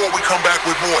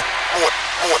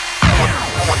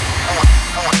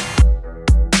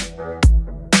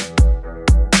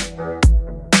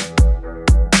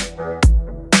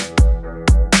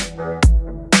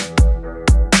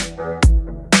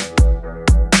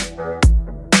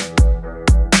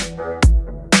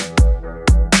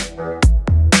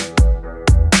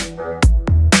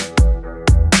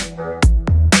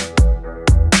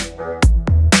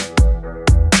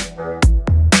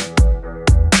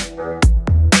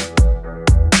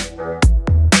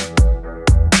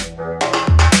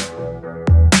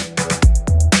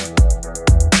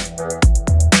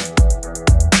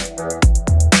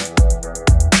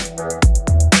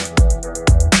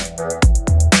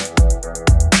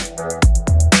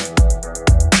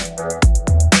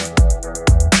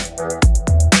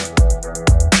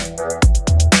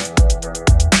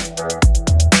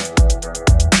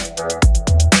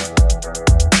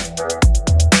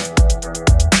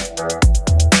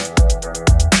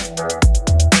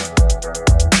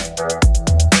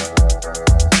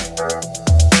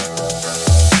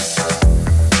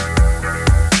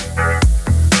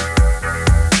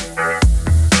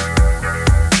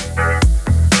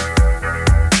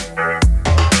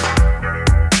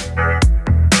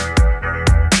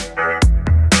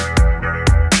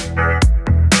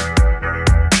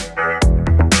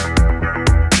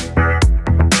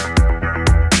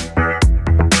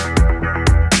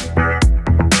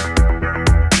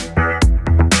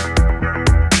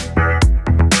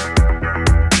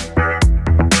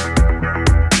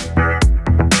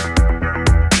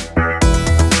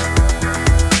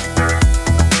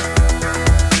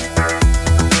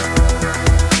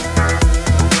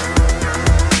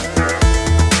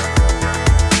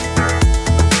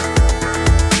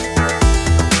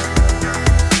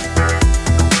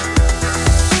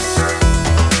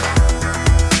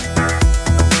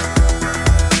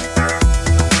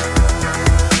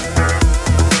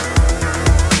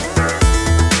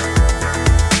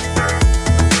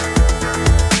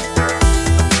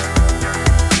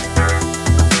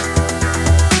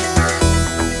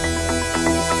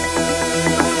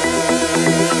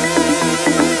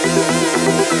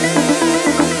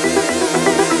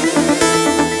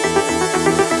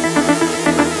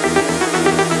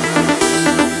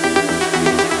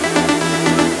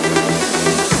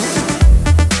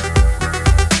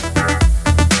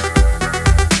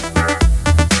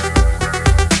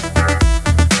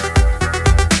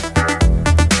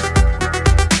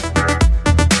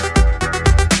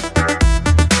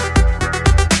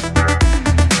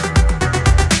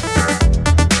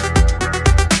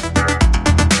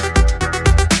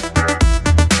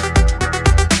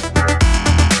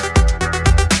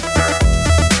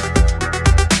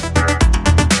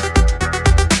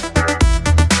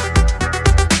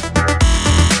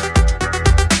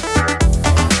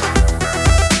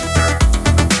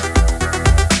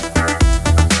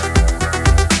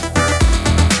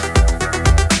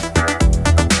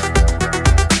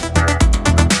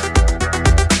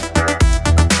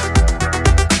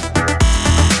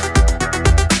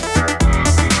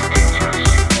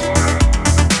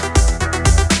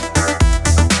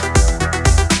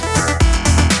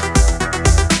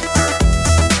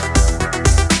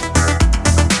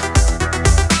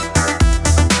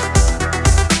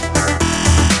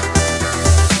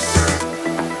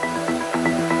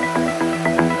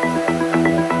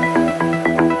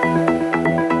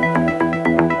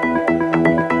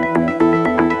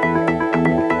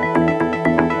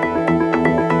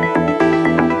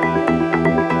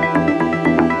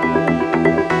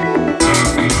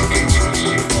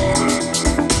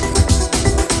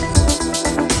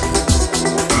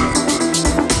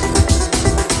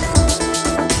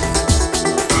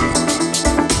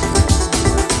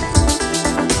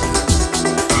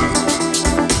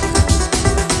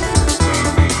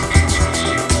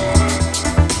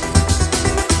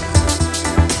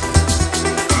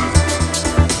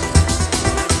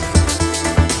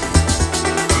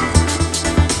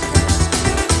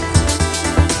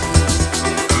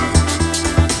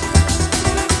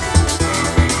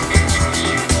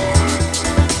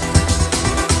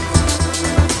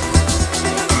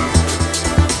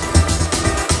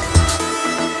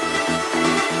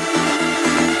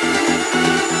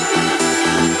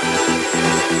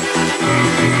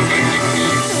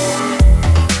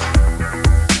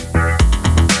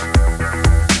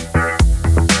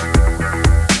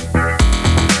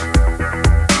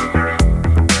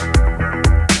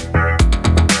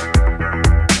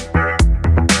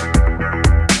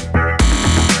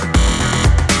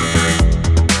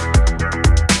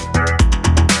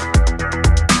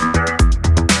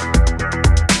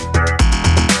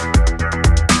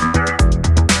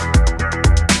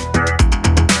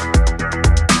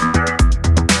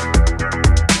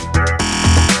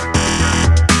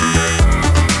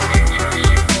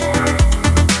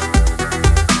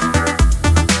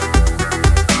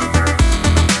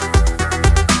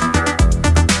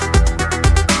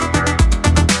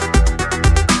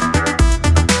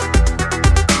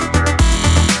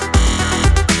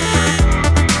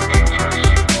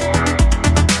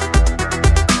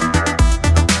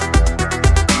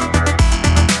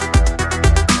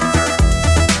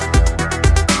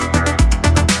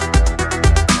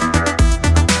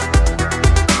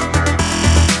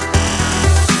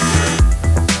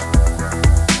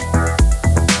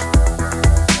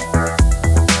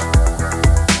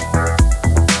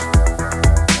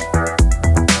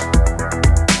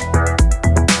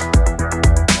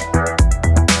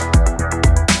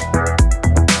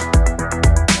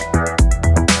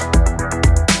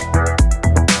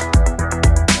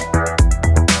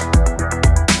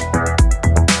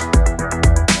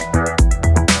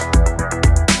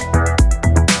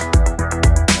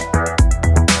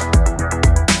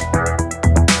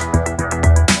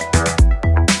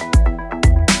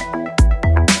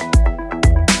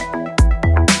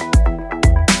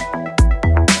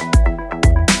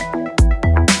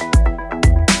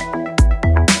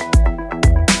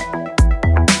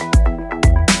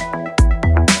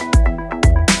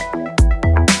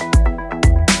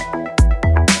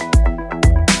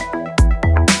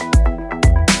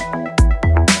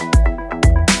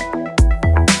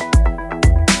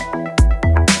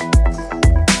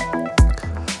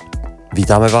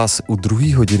 Vítáme vás u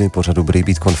druhé hodiny pořadu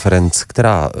Breakbeat Conference,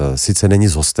 která sice není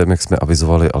s hostem, jak jsme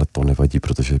avizovali, ale to nevadí,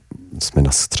 protože jsme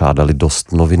nastřádali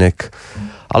dost novinek,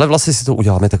 ale vlastně si to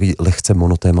uděláme takový lehce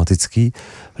monotématický,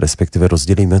 respektive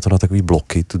rozdělíme to na takový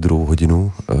bloky, tu druhou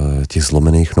hodinu těch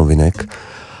zlomených novinek.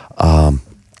 A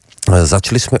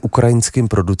začali jsme ukrajinským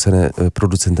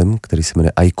producentem, který se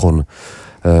jmenuje Icon.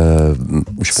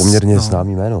 Už poměrně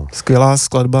známý jméno. Skvělá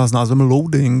skladba s názvem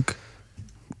Loading.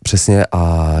 Přesně,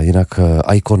 a jinak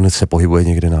Icon se pohybuje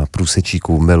někde na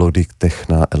průsečíku melodic,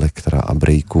 techna, elektra a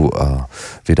breaku a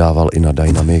vydával i na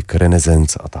Dynamic,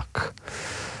 Renaissance a tak.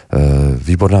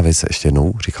 Výborná věc, ještě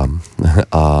jednou říkám.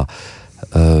 A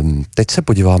teď se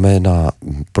podíváme na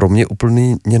pro mě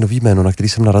úplně nový jméno, na který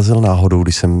jsem narazil náhodou,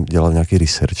 když jsem dělal nějaký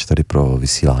research tady pro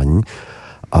vysílání.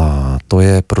 A to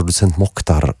je producent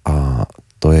Mokhtar a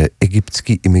to je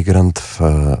egyptský imigrant v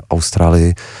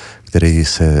Austrálii, který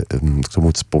se k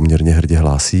tomu poměrně hrdě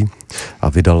hlásí a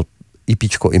vydal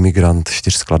EPčko Imigrant,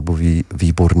 4skladbový,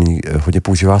 výborný, hodně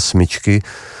používá smyčky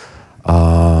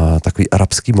a takový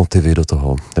arabský motivy do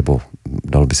toho, nebo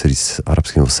dalo by se říct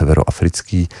arabský nebo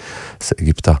severoafrický z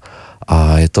Egypta.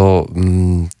 A je to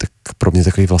tak pro mě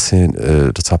takový vlastně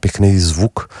docela pěkný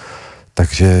zvuk,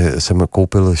 takže jsem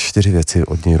koupil 4 věci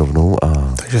od něj rovnou.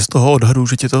 Takže z toho odhadu,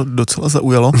 že tě to docela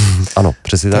zaujalo. Ano,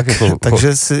 přesně tak.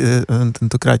 Takže si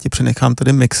tentokrát ti přenechám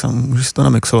tady mix a můžeš si to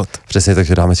namixovat. Přesně,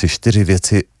 takže dáme si 4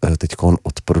 věci teďkon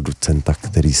od producenta,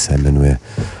 který se jmenuje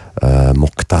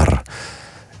Mokhtar,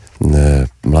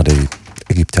 mladý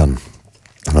Egypťan.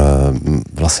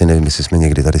 Vlastně nevím, jestli jsme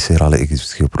někdy tady si hráli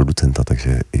egyptského producenta,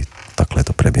 takže i takhle je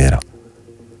to premiéra.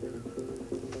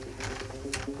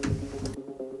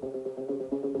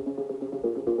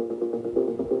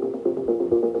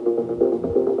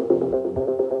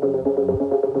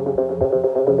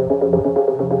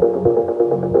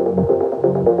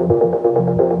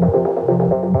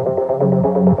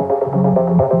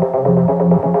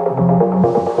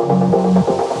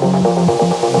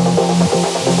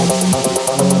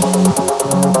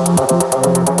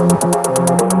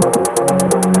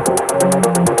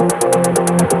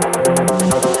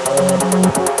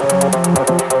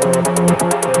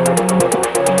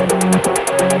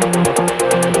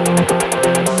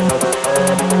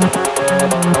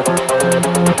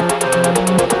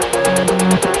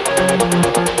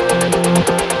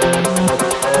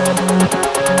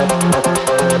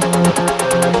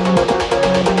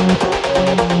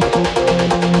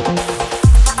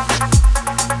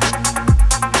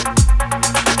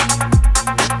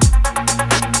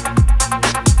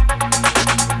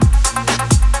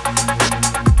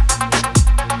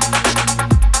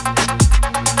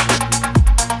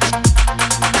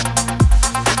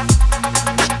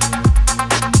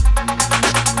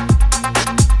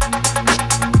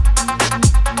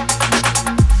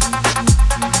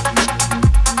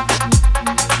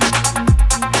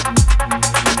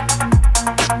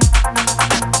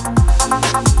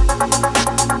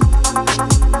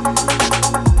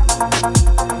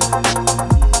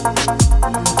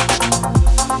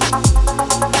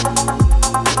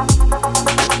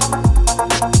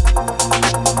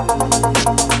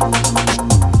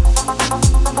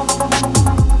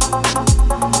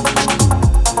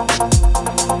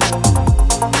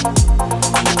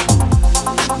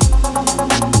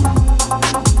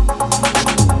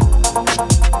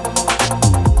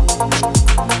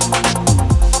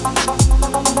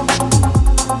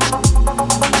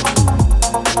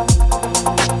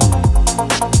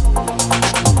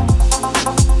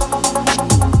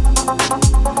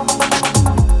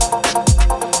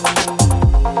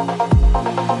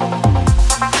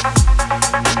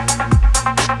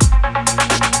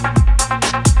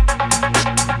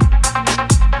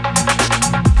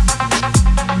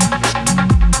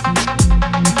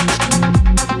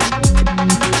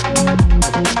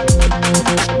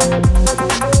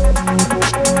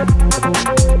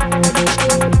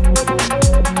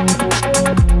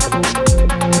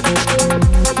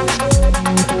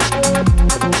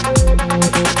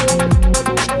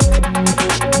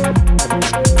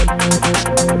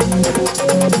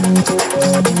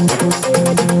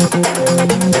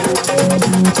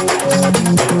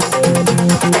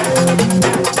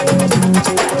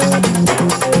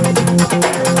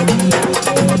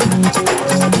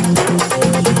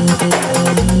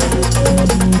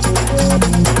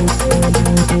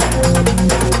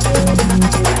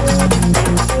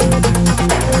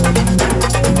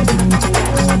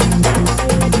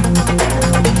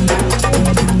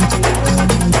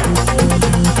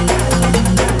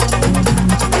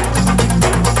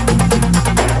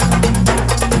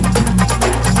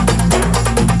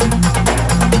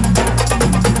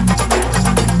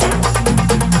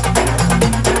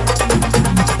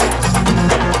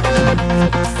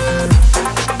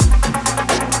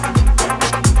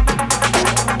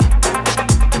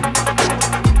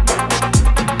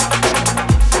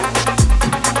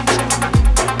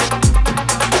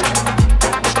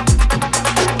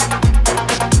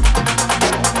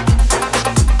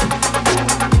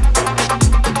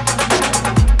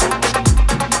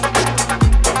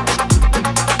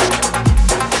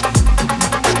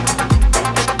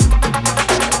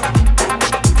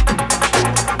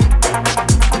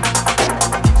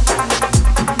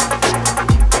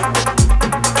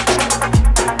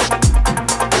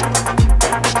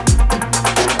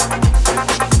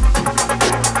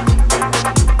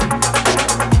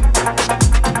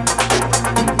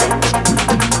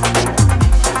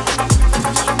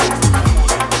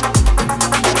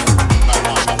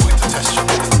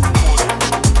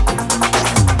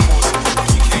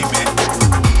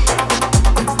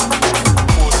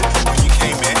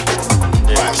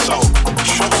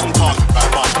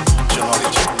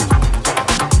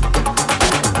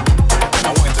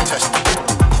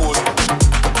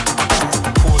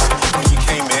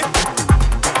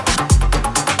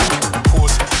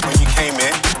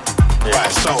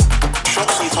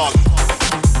 shots on target.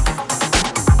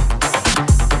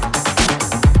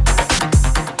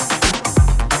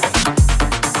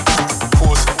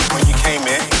 Pause when you came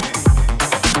in.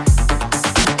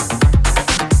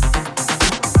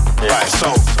 Right, so,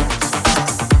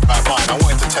 right, mine, I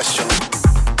wanted to test your knowledge.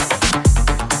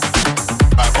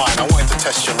 Right, mine, I wanted to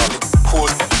test your knowledge.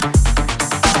 Pause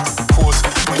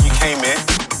when you came in.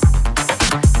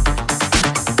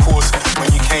 Pause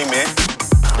when you came in.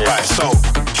 Right, so,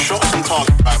 shots on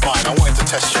target. Right, mine, I wanted to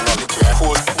test your knowledge. Yeah.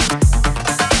 Pause.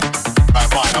 Right,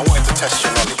 mine, I wanted to test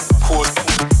your knowledge. Pause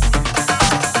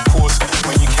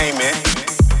when you came in.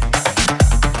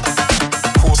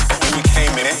 Pause when you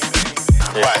came in.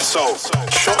 Right, so,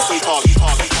 shots on target.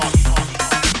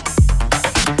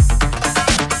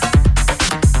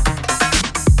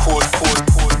 Pause.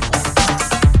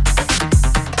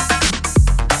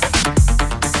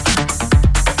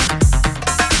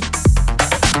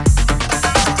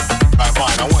 Right,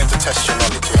 mine, I wanted to test your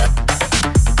knowledge, yeah?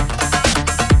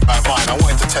 Right, mine, I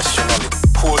wanted to test your knowledge.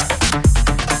 Pause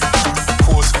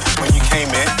when you came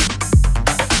in.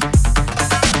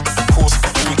 Pause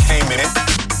when you came in.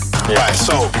 Right,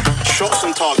 so, shots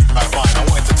on target. Right, mine, I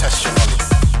wanted to test your knowledge.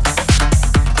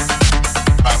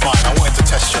 Right, mine, I wanted to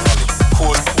test your knowledge.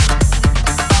 Pause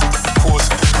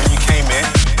when you came in.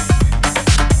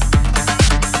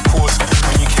 Pause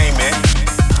when you came in.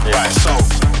 Right, so,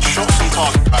 shots on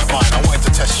target. Right, mine, I wanted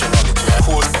to test your knowledge. Yeah.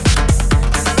 Pause.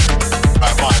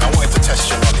 Right, mine, I wanted to test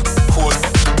your knowledge. Pause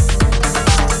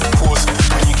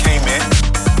when you came in.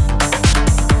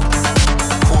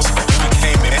 Pause when you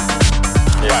came in.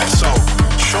 Right, so,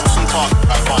 shots on target.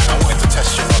 Right, mine, I wanted to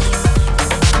test your knowledge.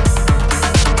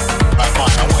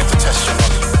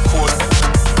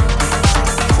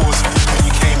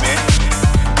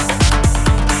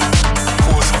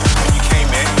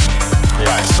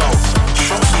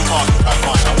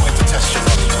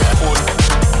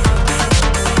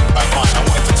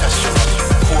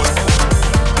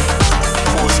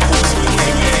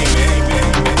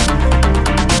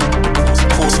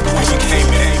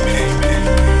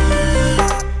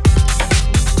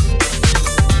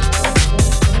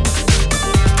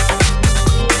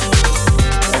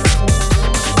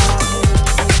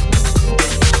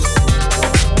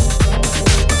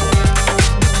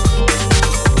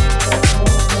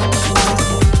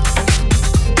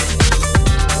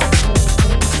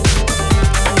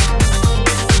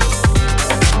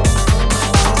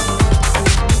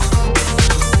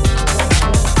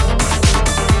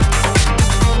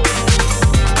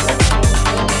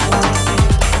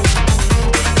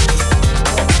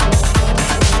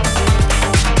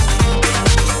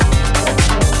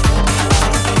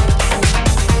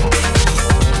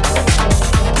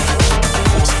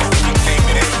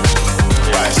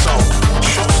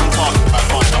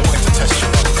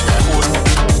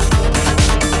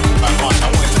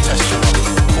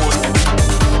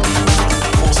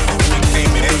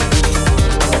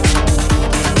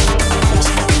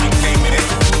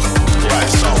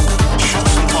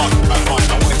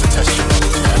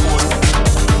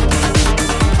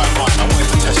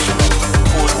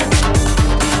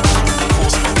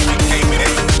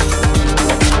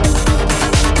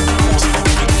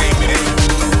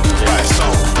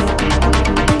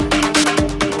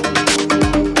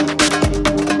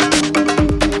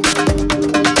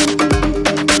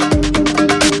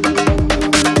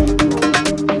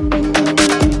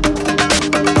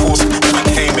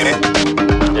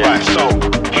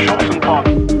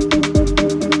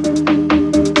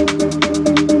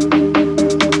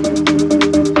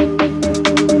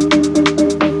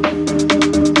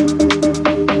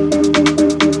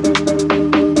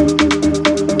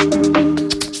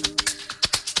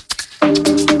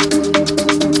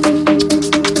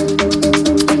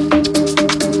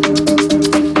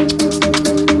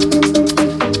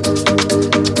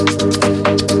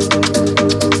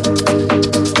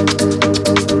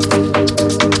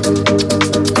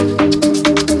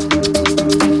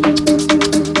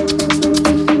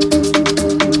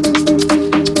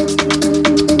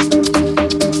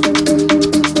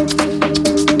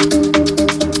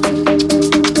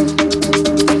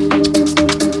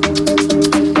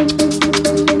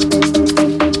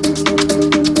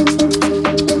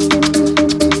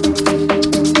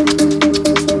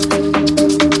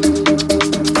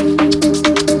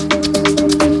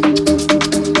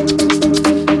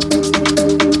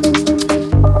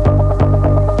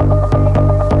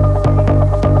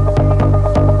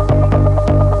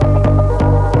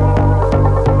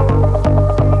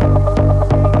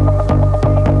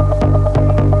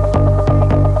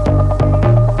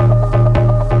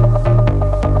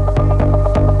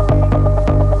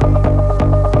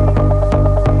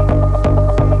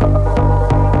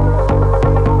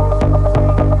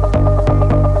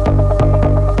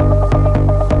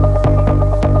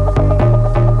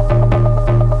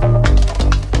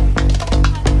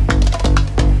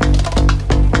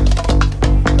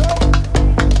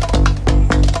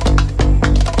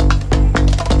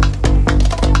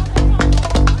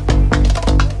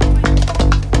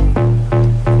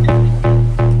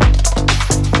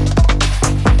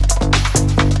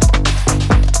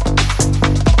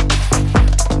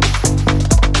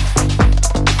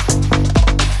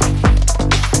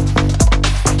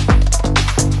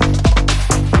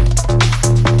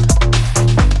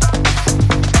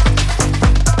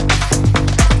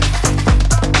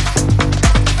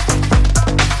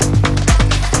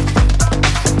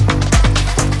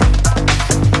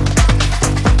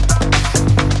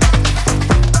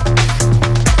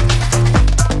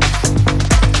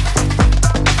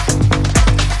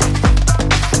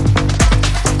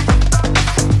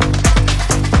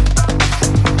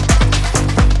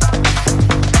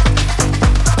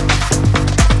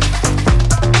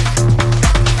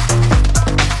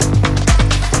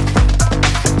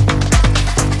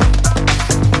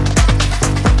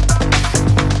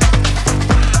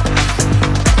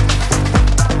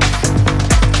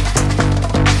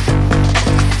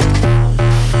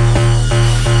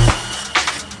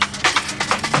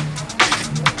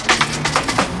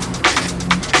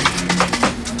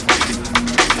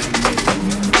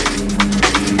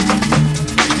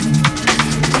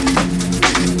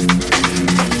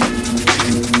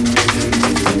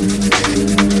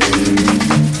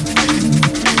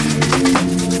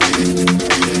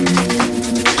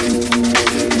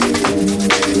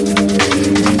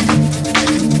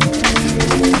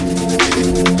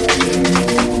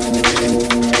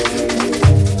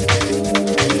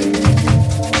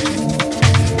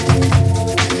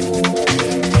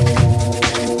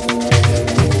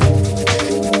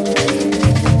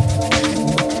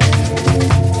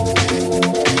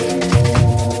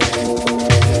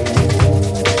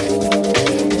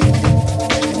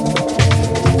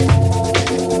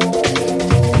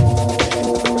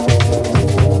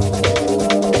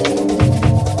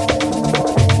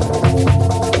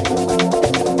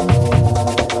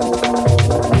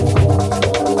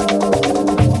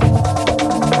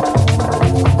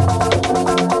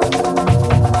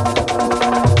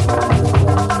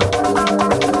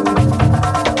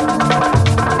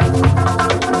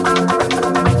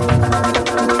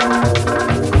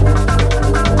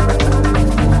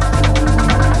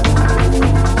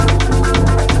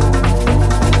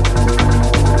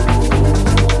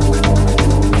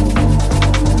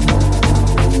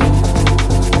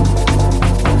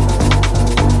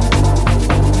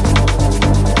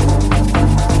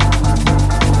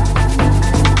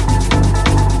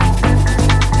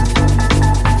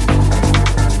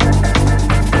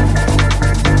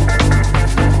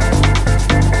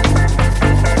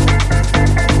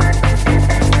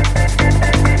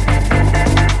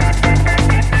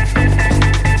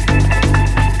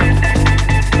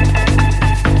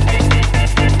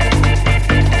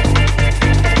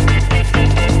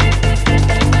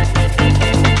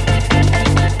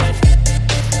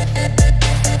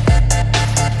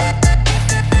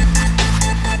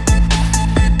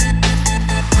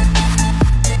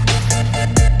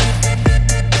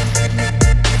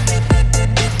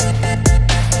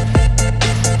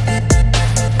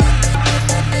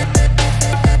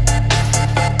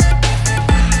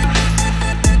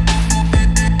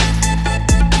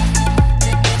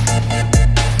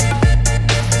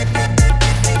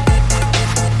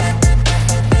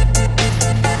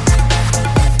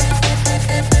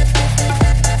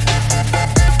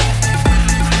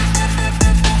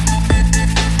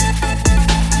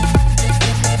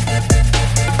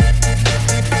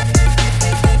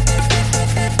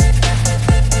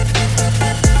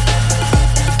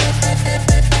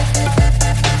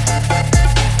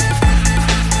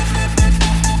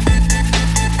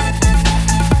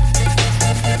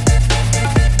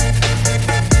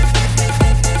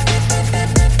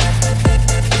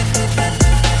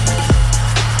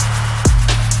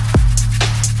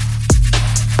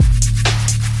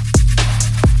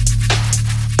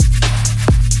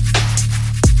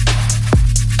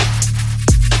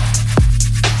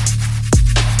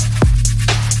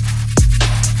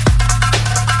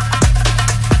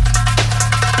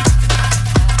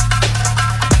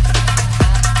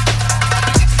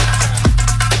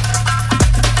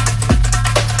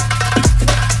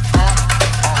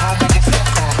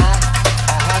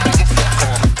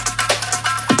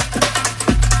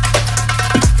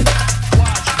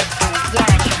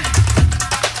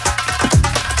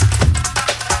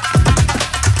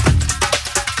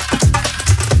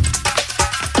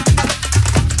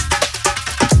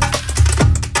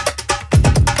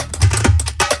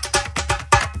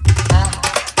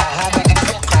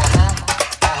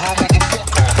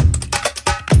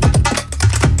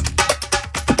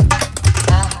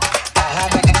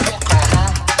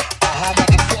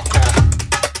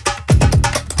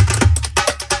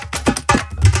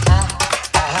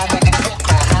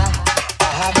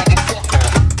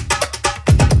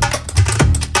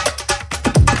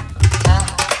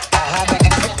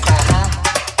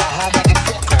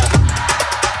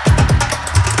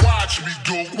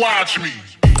 Watch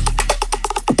me.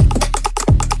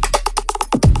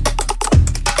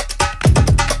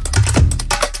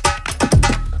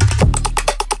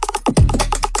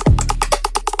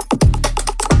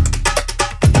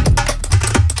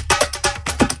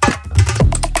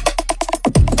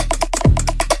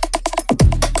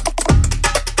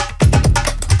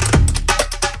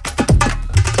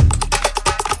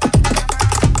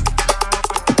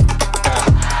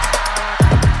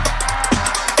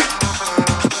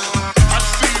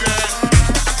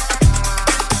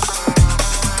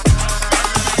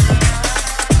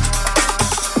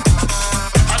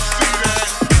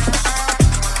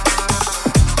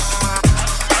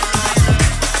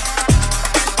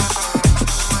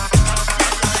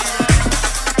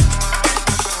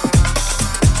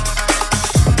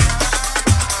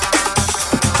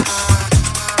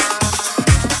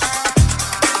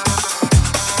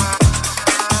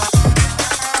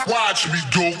 Watch me,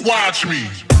 don't watch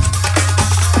me.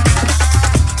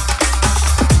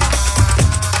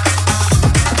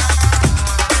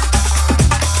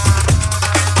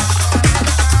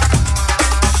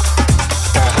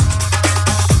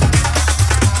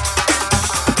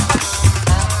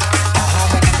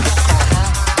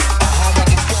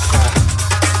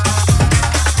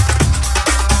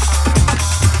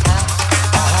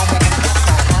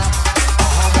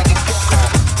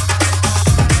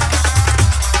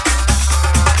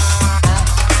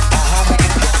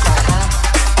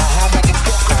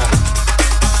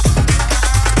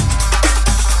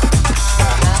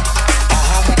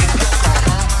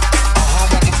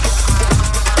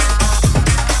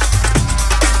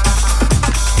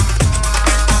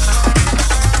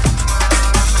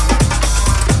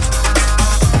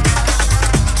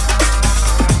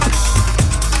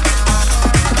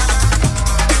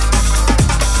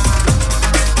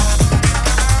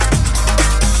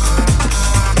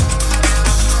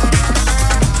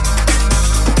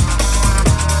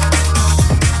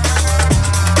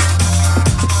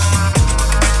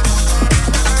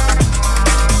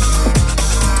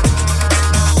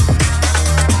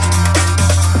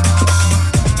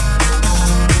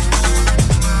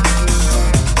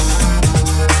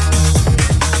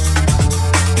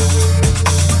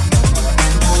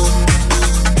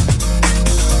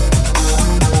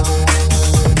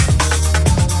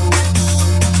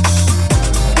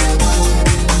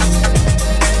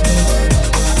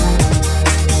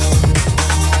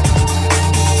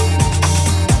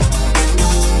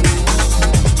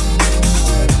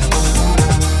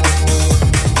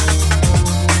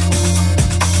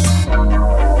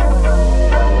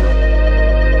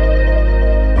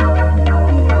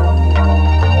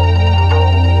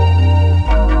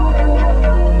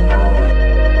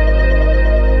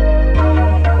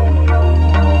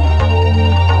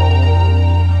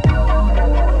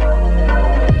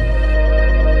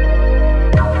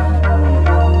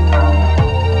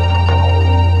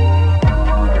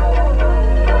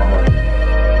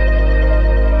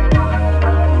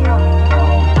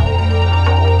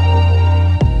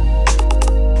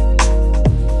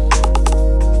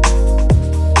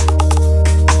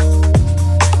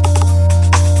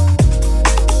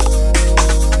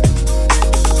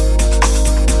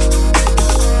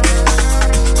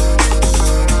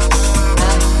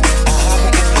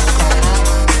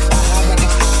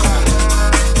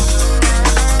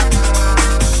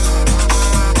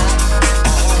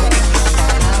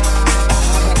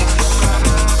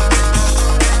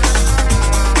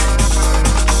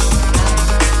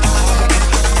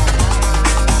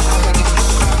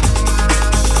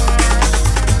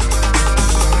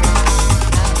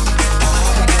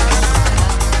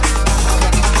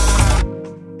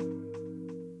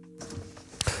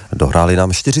 Dohráli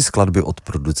nám 4 skladby od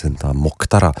producenta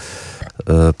Mokhtara.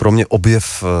 Pro mě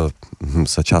objev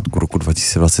začátku roku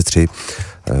 2023.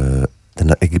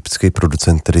 Ten egyptský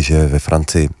producent, který žije ve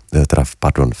Francii,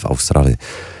 v Austrálii.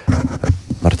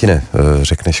 Martine,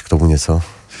 řekneš k tomu něco?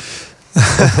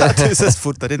 A ty se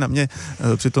furt tady na mě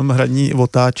při tom hraní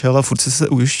otáčel a furt se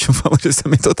ujišťoval, že se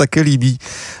mi to taky líbí.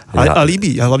 A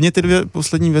líbí. A hlavně ty dvě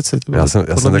poslední věci.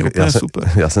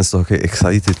 Já jsem z toho taky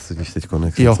excited, když teď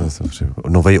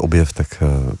novej objev, tak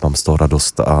mám z toho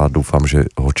radost a doufám, že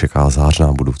ho čeká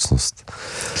zářná budoucnost.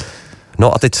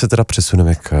 No a teď se teda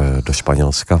přesuneme do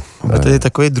Španělska. A tady je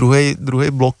takový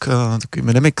druhý blok, takový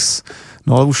minimix,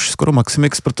 no ale už skoro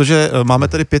maximix, protože máme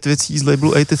tady 5 věcí z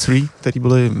labelu 83,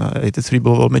 který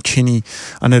bylo velmi činný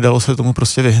a nedalo se tomu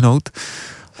prostě vyhnout.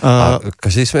 A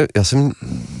každý já jsem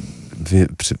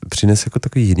přinesl jako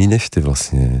takový jiný než ty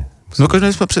vlastně. No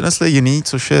každý jsme přinesli jiný,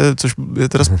 což je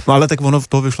teda, ale tak ono v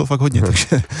toho vyšlo fakt hodně,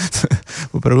 takže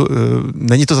opravdu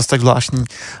není to zas tak zvláštní.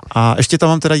 A ještě tam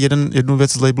mám teda jednu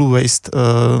věc z labelu Waste,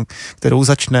 kterou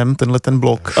začnem, ten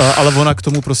blok, ale ona k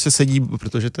tomu prostě sedí,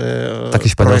 protože to je taky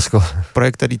Španělsko.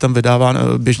 Projekt, který tam vydává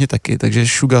běžně taky, takže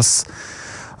Sugas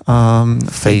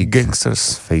Fake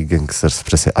Gangsters. Fake Gangsters,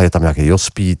 přesně. A je tam nějaký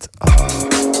Jospít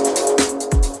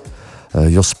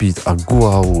a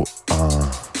Guau a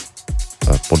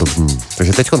podobný.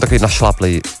 Takže teď takový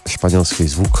našláplej španělský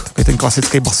zvuk. Takový ten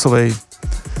klasický basový.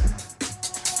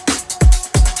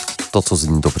 To, co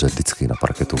zní dobře vždycky na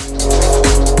parketu.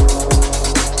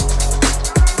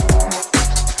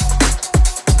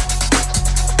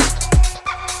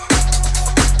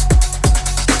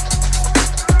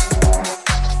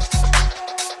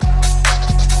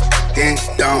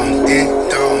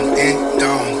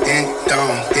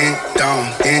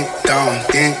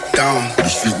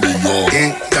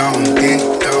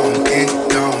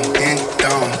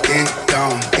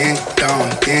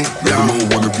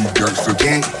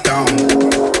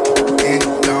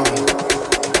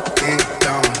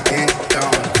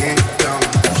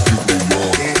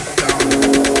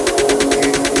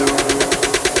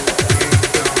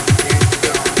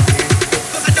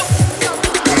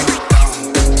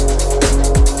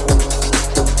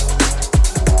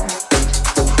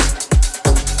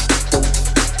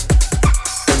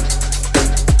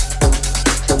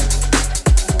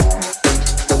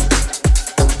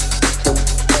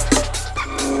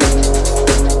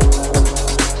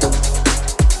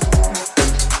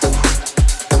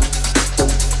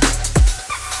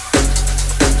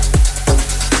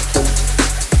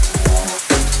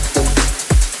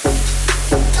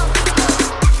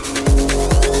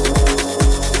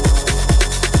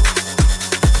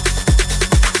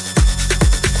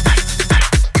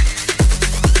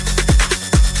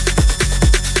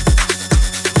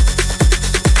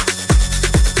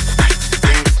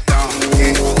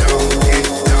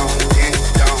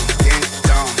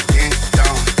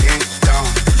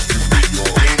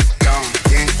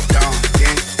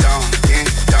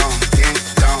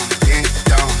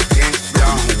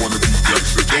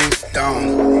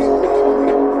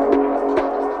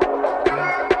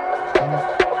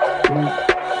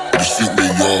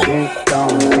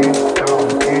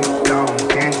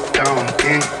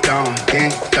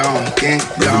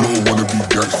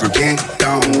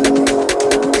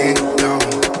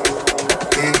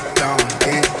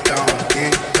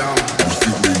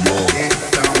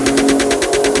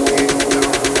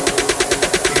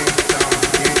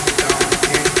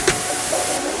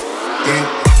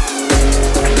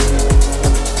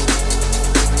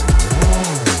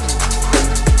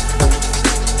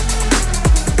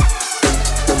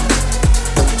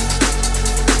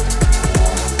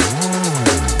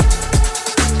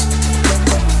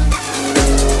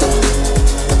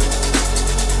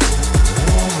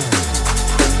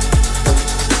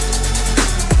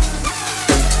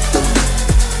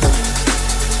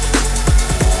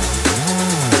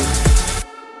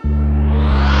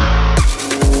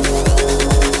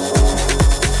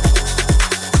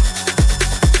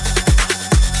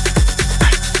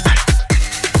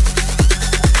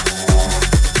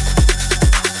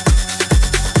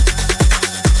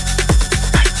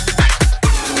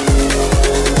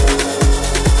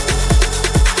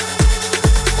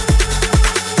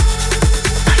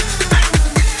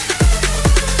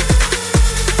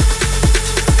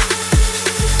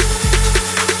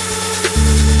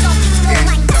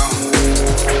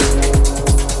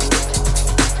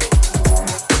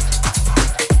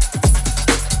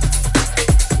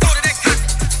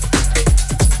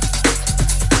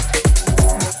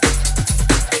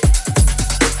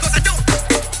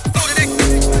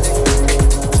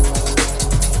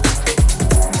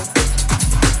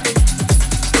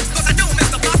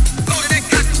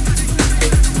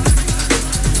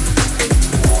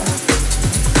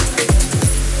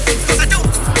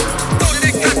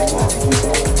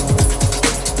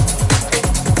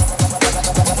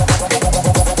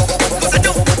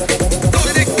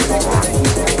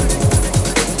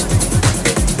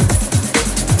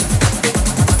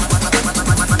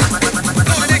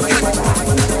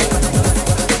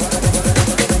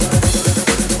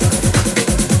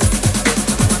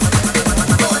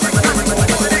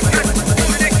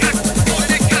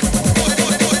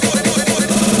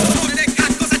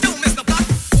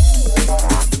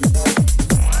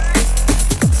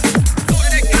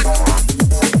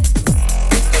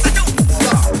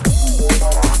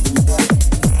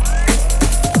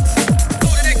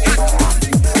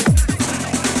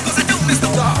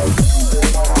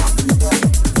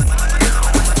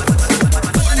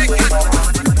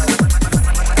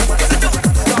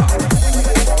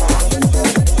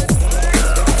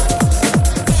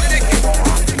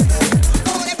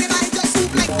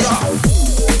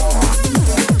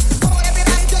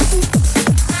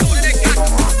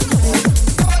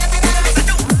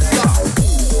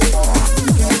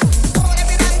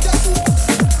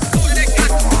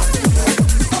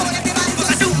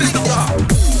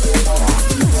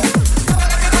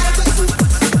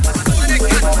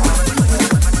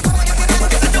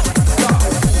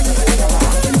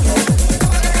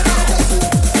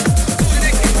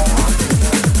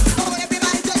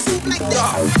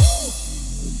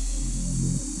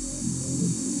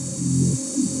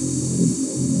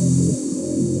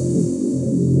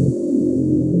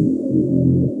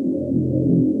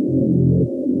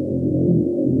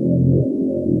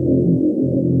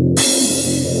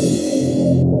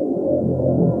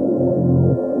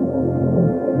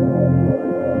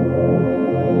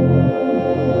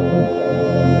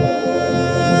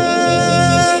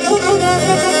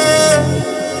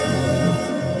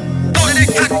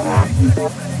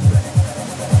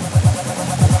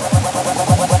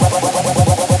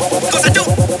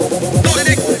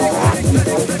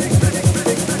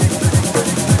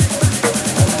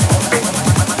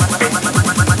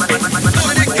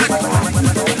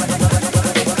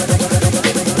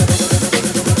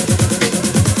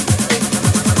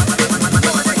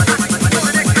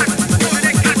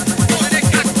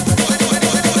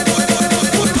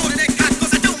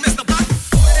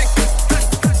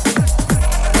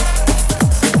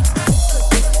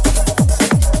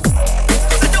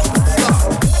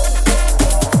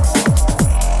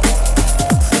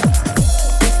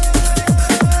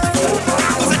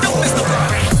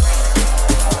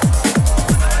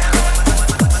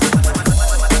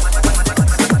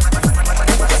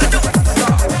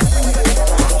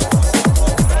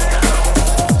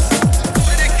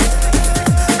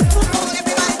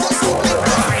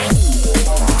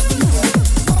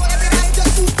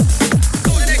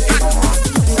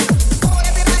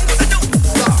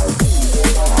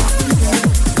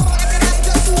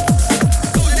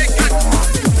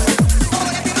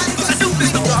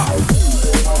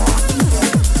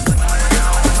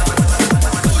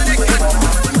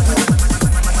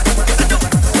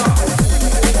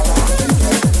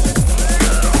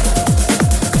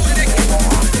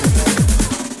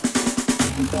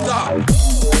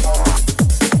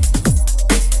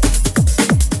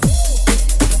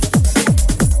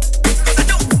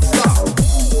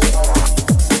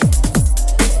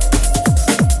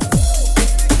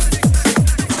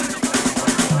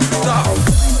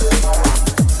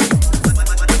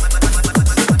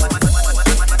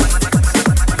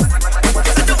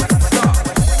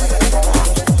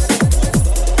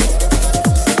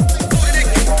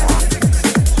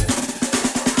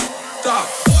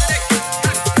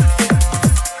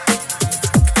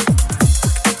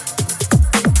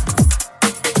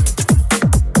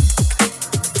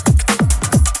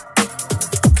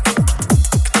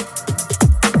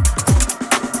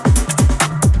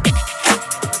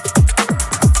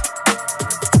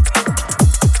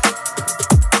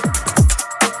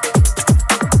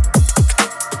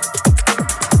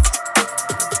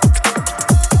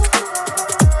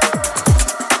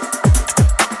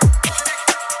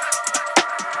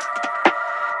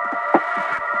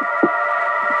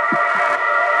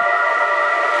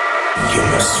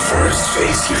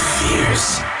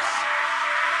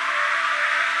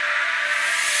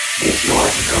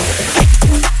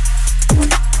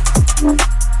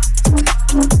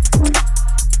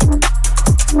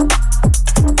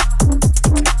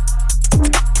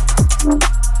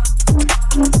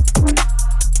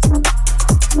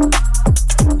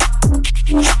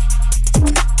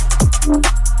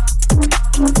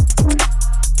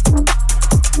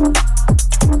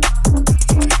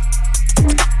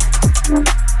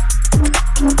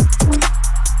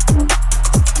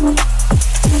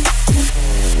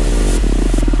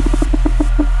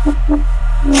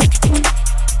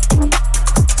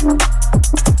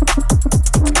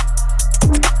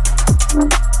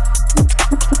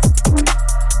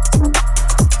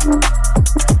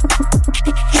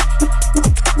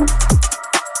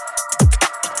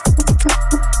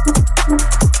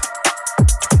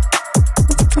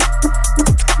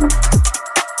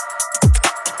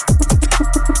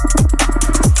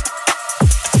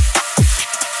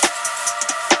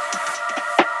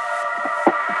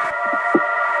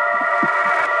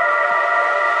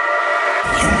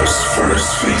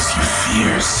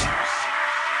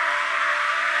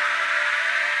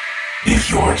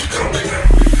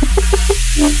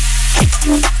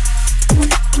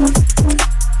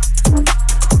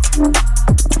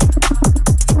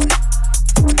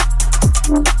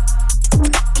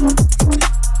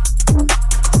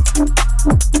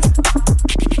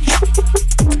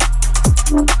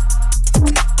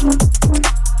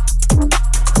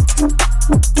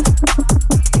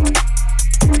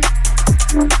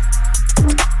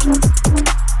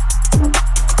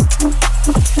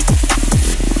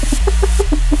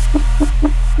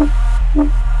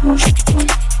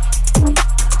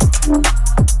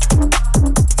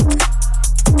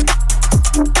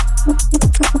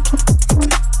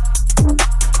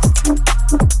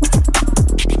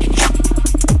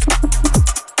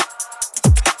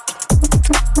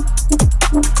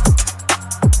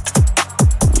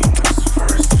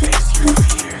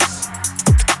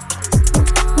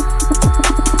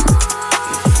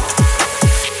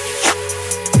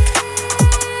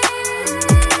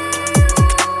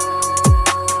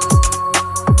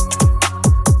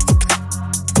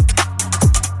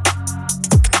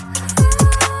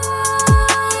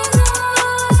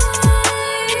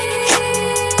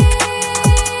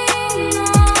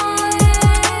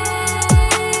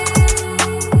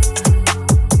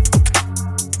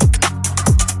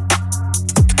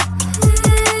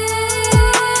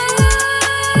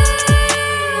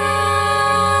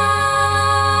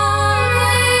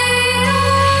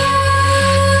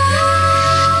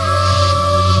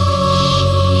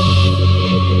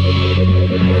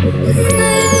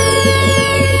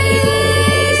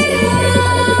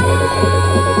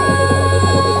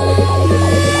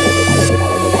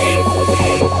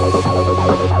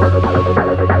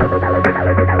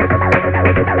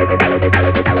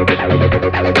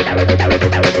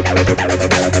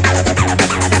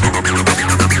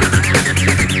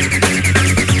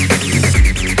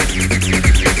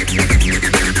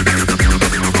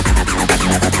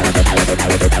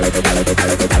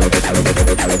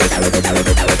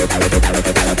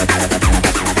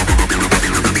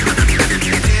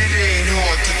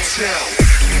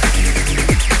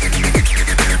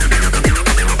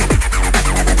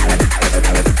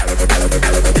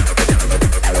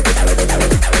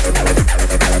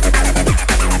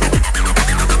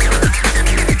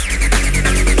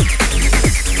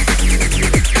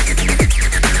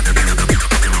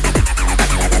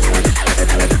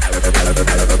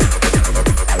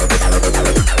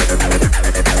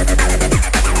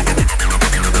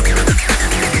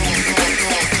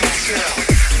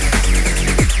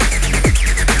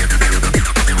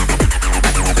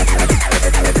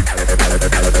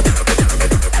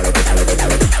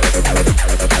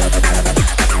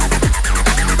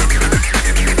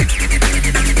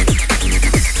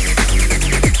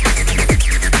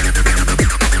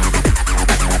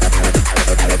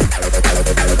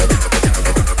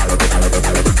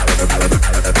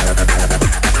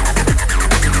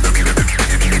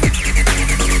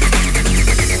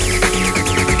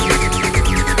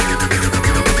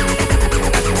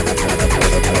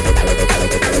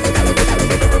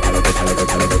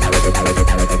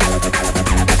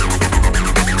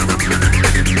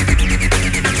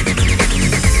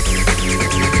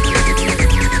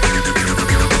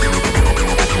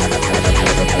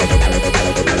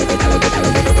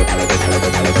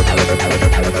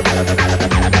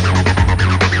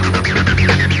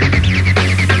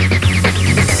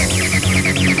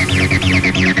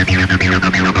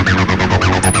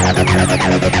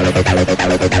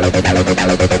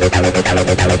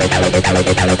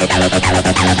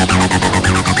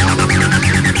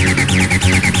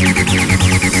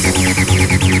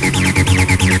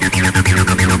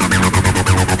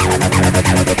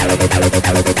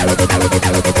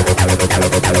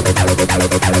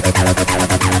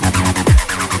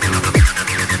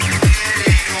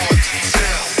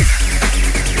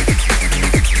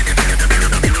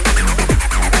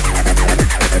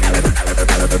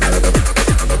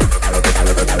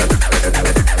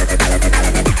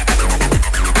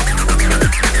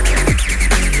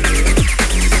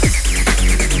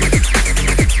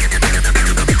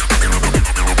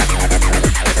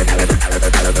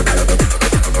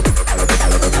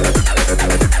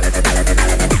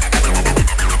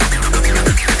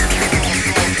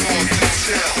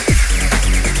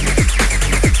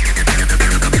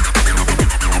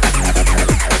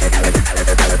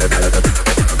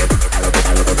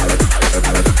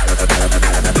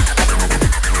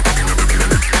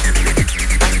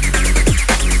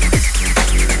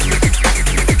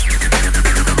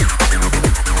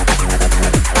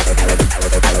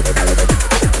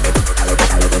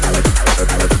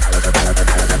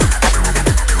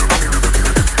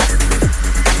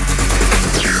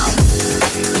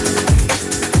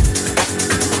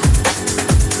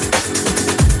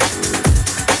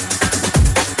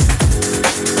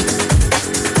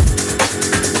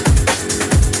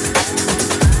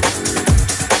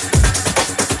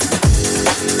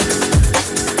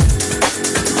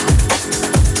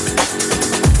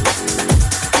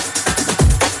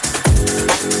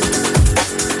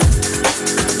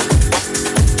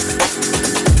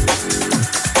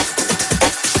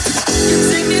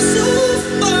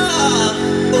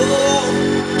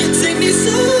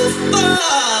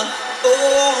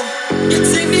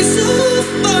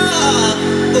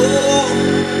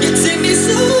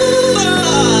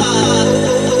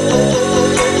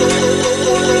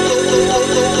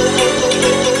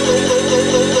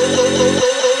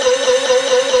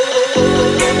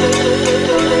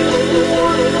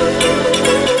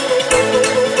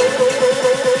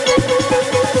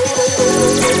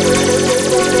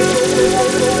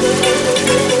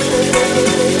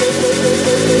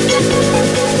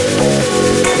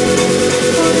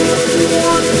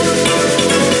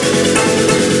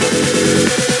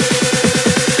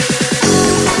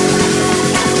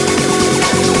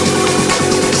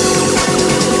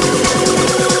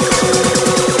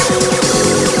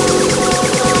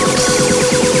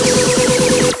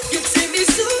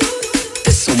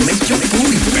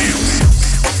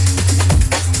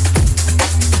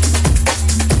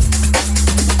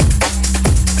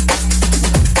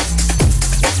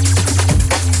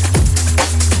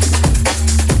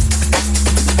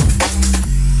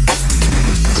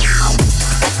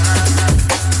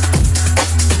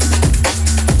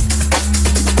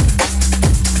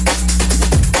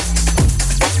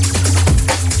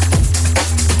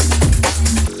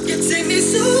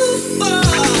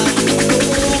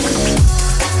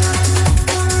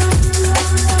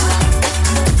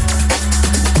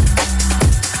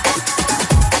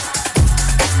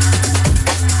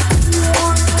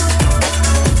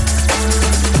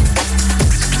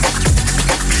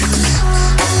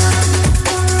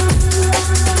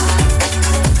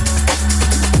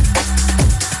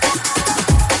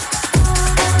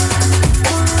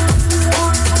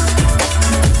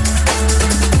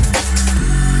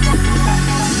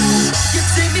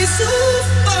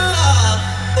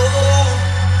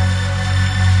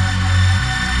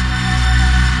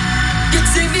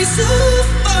 so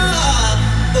far.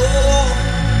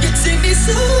 Oh, you take me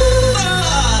so far.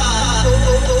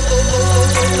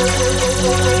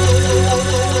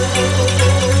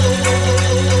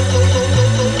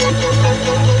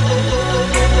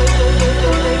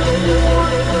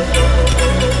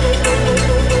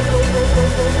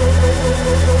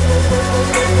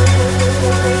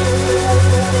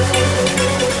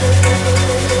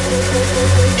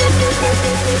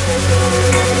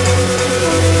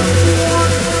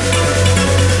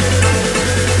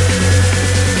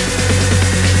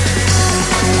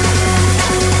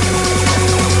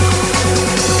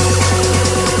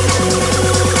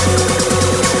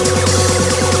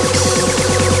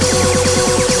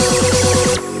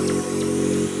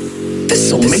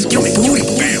 This'll make your booty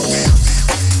bounce.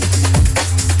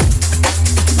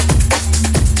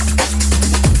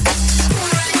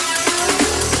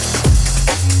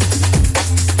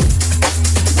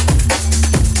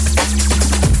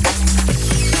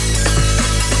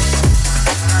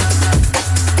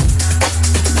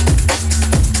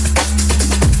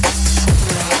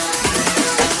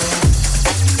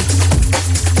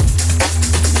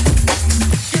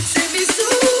 You take me so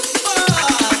far.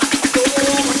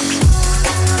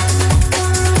 Oh.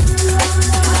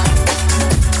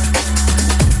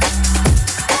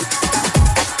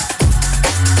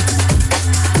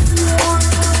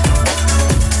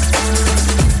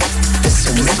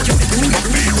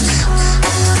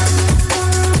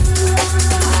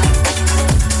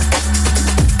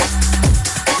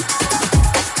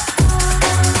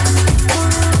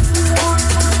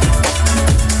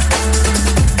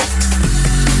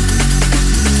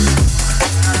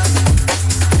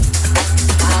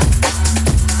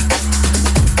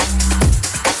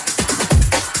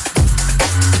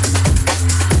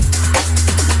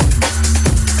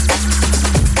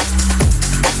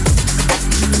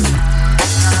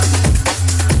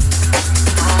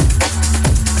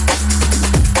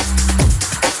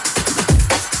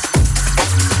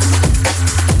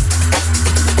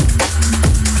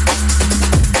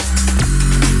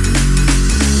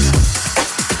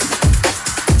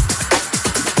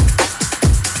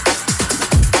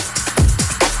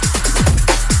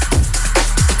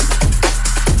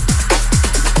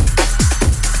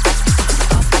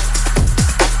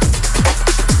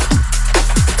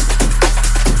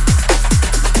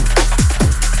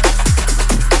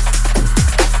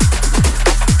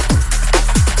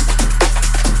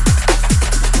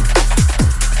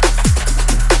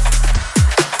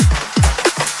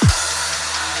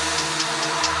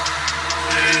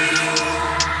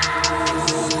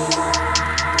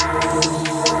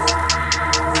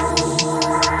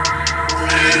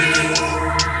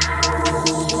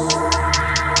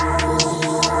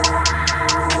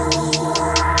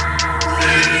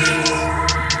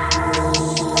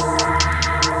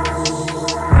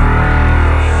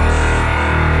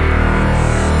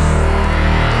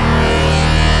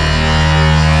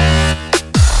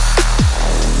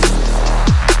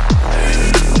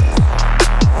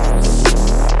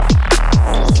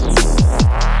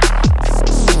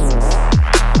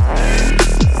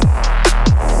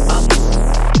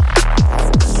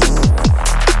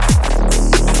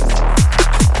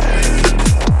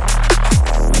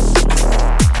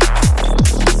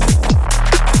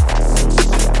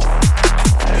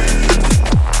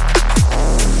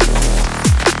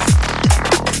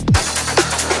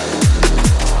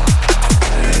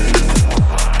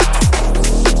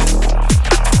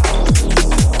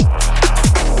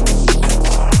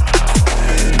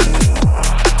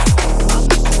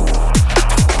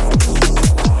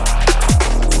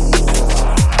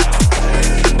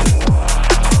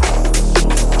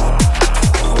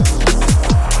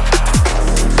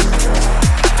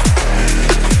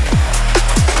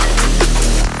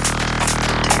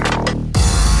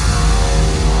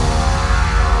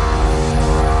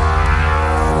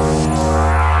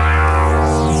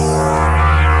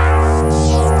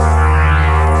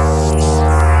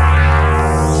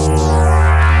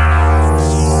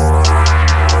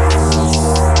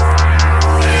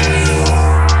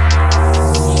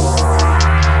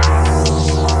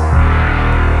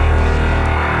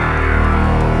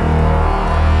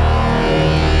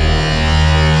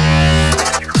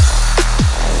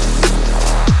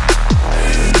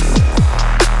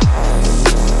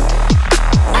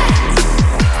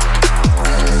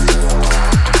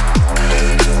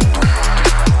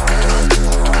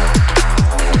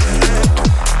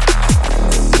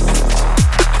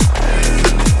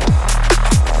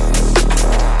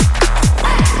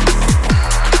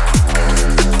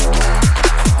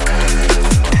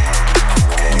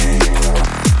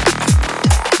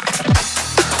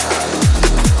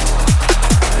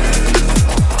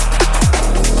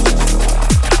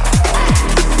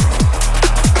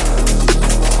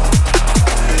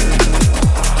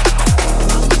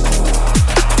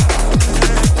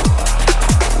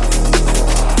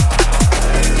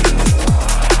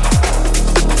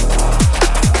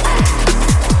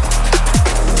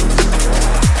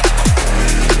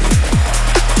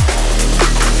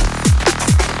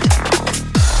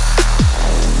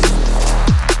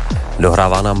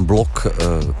 Dohrává nám blok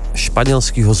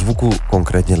španělského zvuku,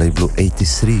 konkrétně labelu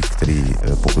 83, který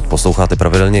pokud posloucháte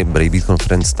pravidelně Breakbeat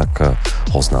Conference, tak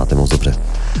ho znáte moc dobře.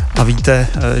 A víte,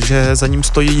 že za ním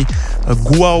stojí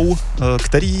Guau,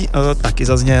 který taky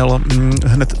zazněl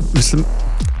hned, myslím...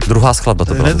 Druhá skladba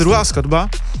to byla. Hned druhá skladba.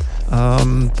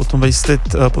 Potom Wasted,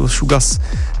 Sugas.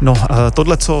 No,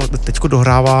 tohle, co teďko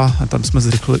dohrává, tam jsme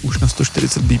zrychlili už na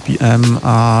 140 BPM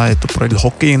a je to projekt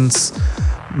Hawkins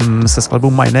se skladbou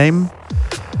My Name.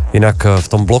 Jinak v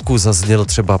tom bloku zazněl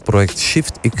třeba projekt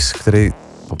Shift X, který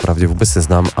opravdu vůbec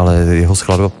neznám, ale jeho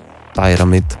skladba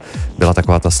Pyramid byla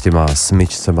taková ta s těma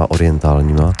smyčcema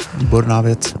orientálníma. Výborná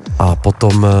věc. A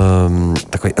potom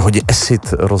takový hodně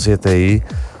acid rozjetej,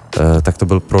 tak to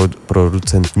byl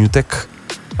producent Newtek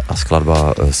a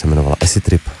skladba se jmenovala Acid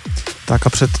Trip. Tak a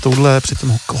před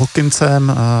tím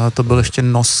Hawkinsem to byl ještě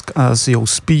Nosk s Yo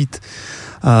Speed,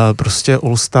 prostě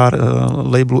All Star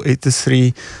labelu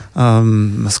 83,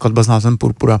 skladba s názvem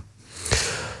Purpura.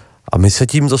 A my se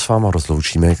tímto s váma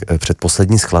rozloučíme před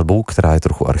poslední skladbou, která je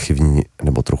trochu archivní,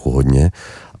 nebo trochu hodně,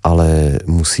 ale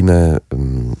musíme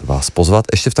vás pozvat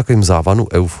ještě v takovém závanu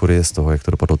euforie z toho, jak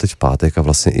to dopadlo teď v pátek a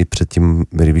vlastně i před tím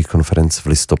Breakbeat Conference v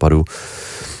listopadu,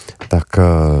 tak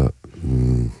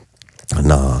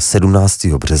na 17.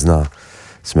 března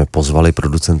jsme pozvali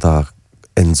producenta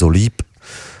Enzo Leap,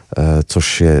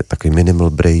 což je takový minimal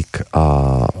break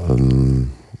a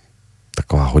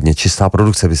taková hodně čistá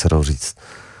produkce, by se dalo říct.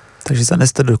 Takže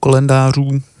zaneste do kalendářů.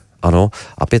 Ano,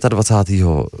 a 25.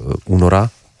 února,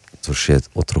 což je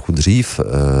o trochu dřív,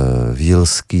 v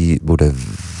Jilský bude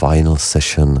vinyl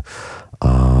session a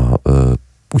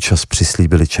účast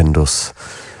přislíbili Čendos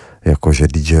jakože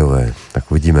DJové,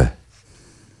 tak uvidíme.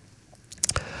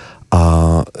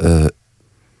 A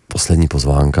poslední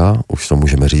pozvánka, už to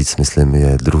můžeme říct, myslím,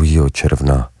 je 2.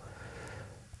 června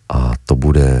a to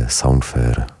bude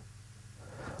Soundfair.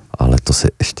 Ale to se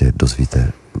ještě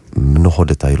dozvíte mnoho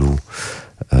detailů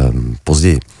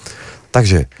později.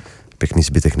 Takže pěkný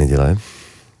zbytek neděle.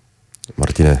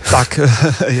 Martine. Tak,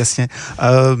 jasně.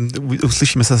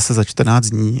 Uslyšíme se zase za 14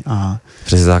 dní. A...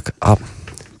 Přesně tak. A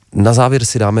na závěr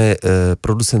si dáme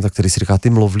producenta, který si říká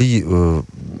Tim Lovely,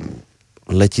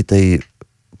 letitej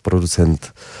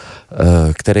producent,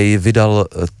 který vydal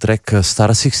track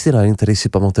Star 69, který si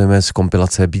pamatujeme z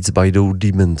kompilace Beats by Doe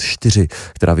Demon 4,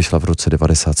 která vyšla v roce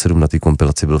 97. Na té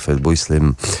kompilaci byl Fatboy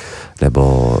Slim,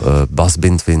 nebo Buzz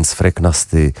Bin Twins, Frank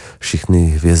Nasty, všichni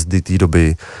hvězdy té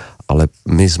doby, ale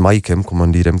my s Mikem,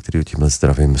 komandírem, který tímhle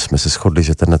zdravím, jsme se shodli,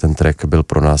 že ten track byl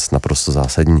pro nás naprosto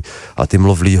zásadní a Tim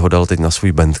Lovely ho dal teď na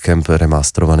svůj Bandcamp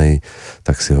remasterovaný,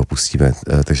 tak si ho pustíme.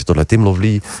 Takže tohle Tim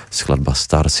Lovely, skladba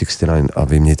Star 69 a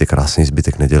vy mějte krásný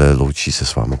zbytek neděle, loučí se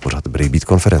s vámi pořád Breakbeat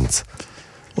Conference.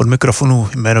 Od mikrofonu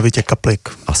jmenovitě Kaplik.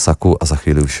 A Saku a za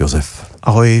chvíli už Josef.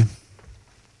 Ahoj.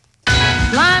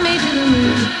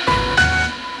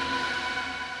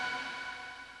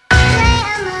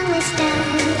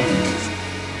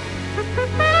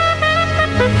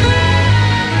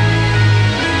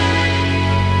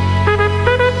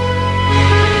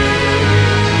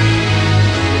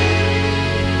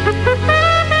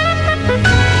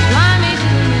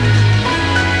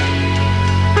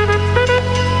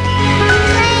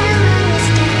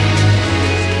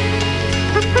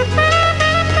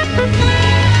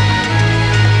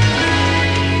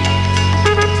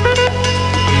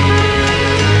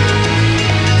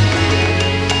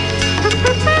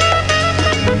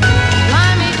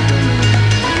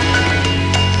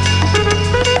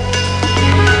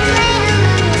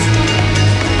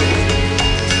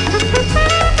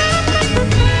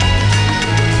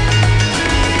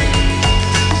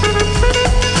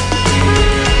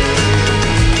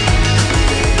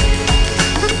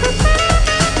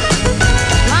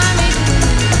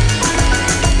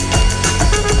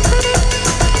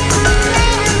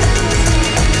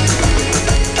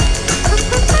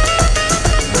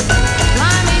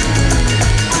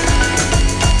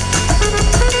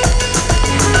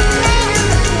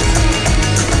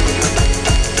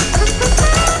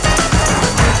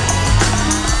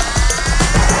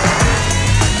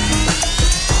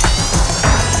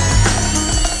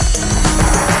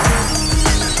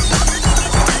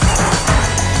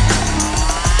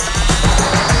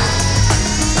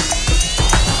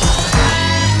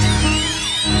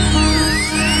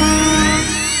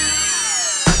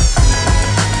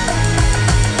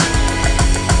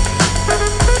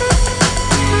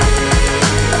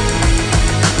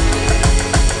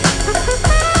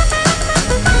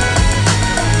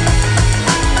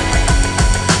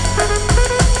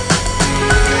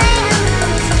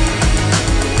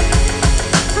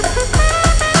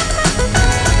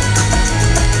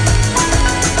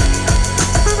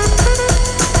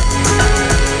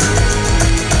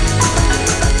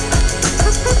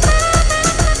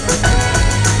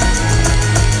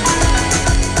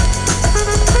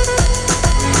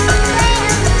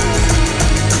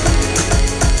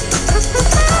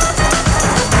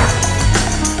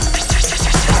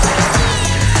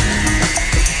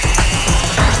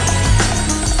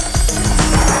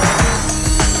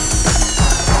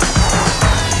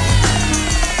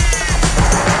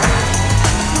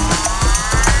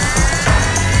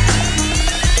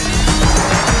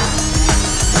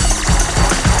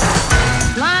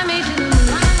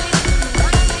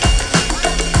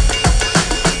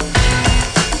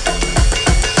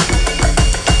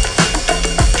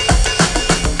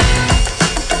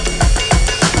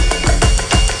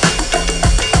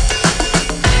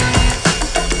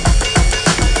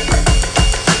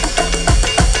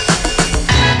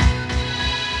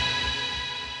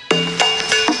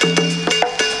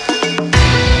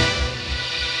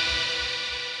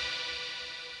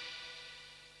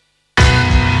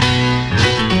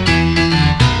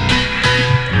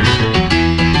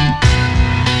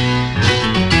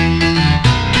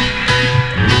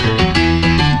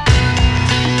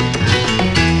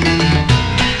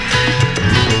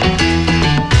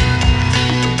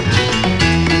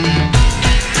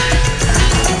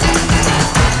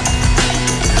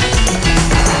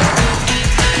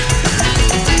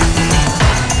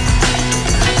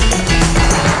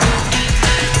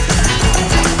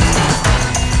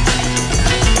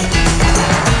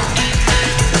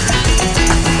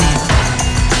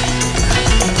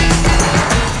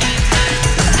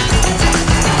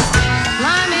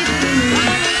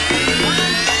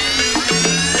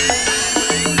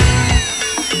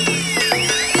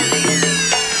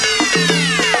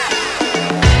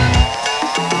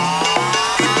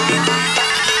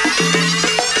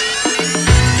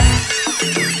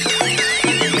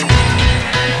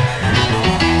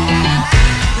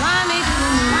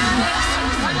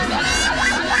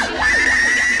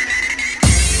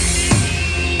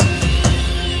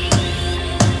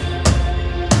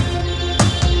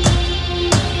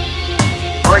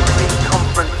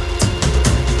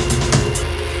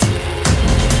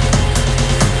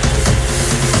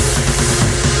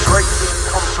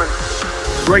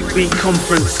 Breakbeat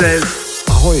Conference says,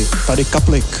 Ahoj, tady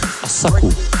Kaplik a Saku.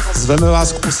 Zveme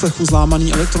vás k poslechu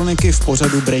zlámaný elektroniky v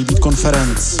pořadu Breakbeat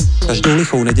Conference. Každou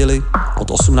lichou neděli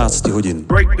od 18 hodin.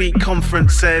 Breakbeat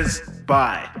Conference says,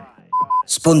 bye.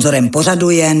 Sponzorem pořadu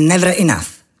je Never Enough,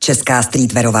 česká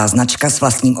streetwearová značka s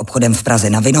vlastním obchodem v Praze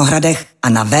na Vinohradech a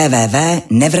na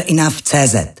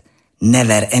www.neverenough.cz.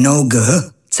 Never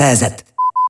Enough.cz.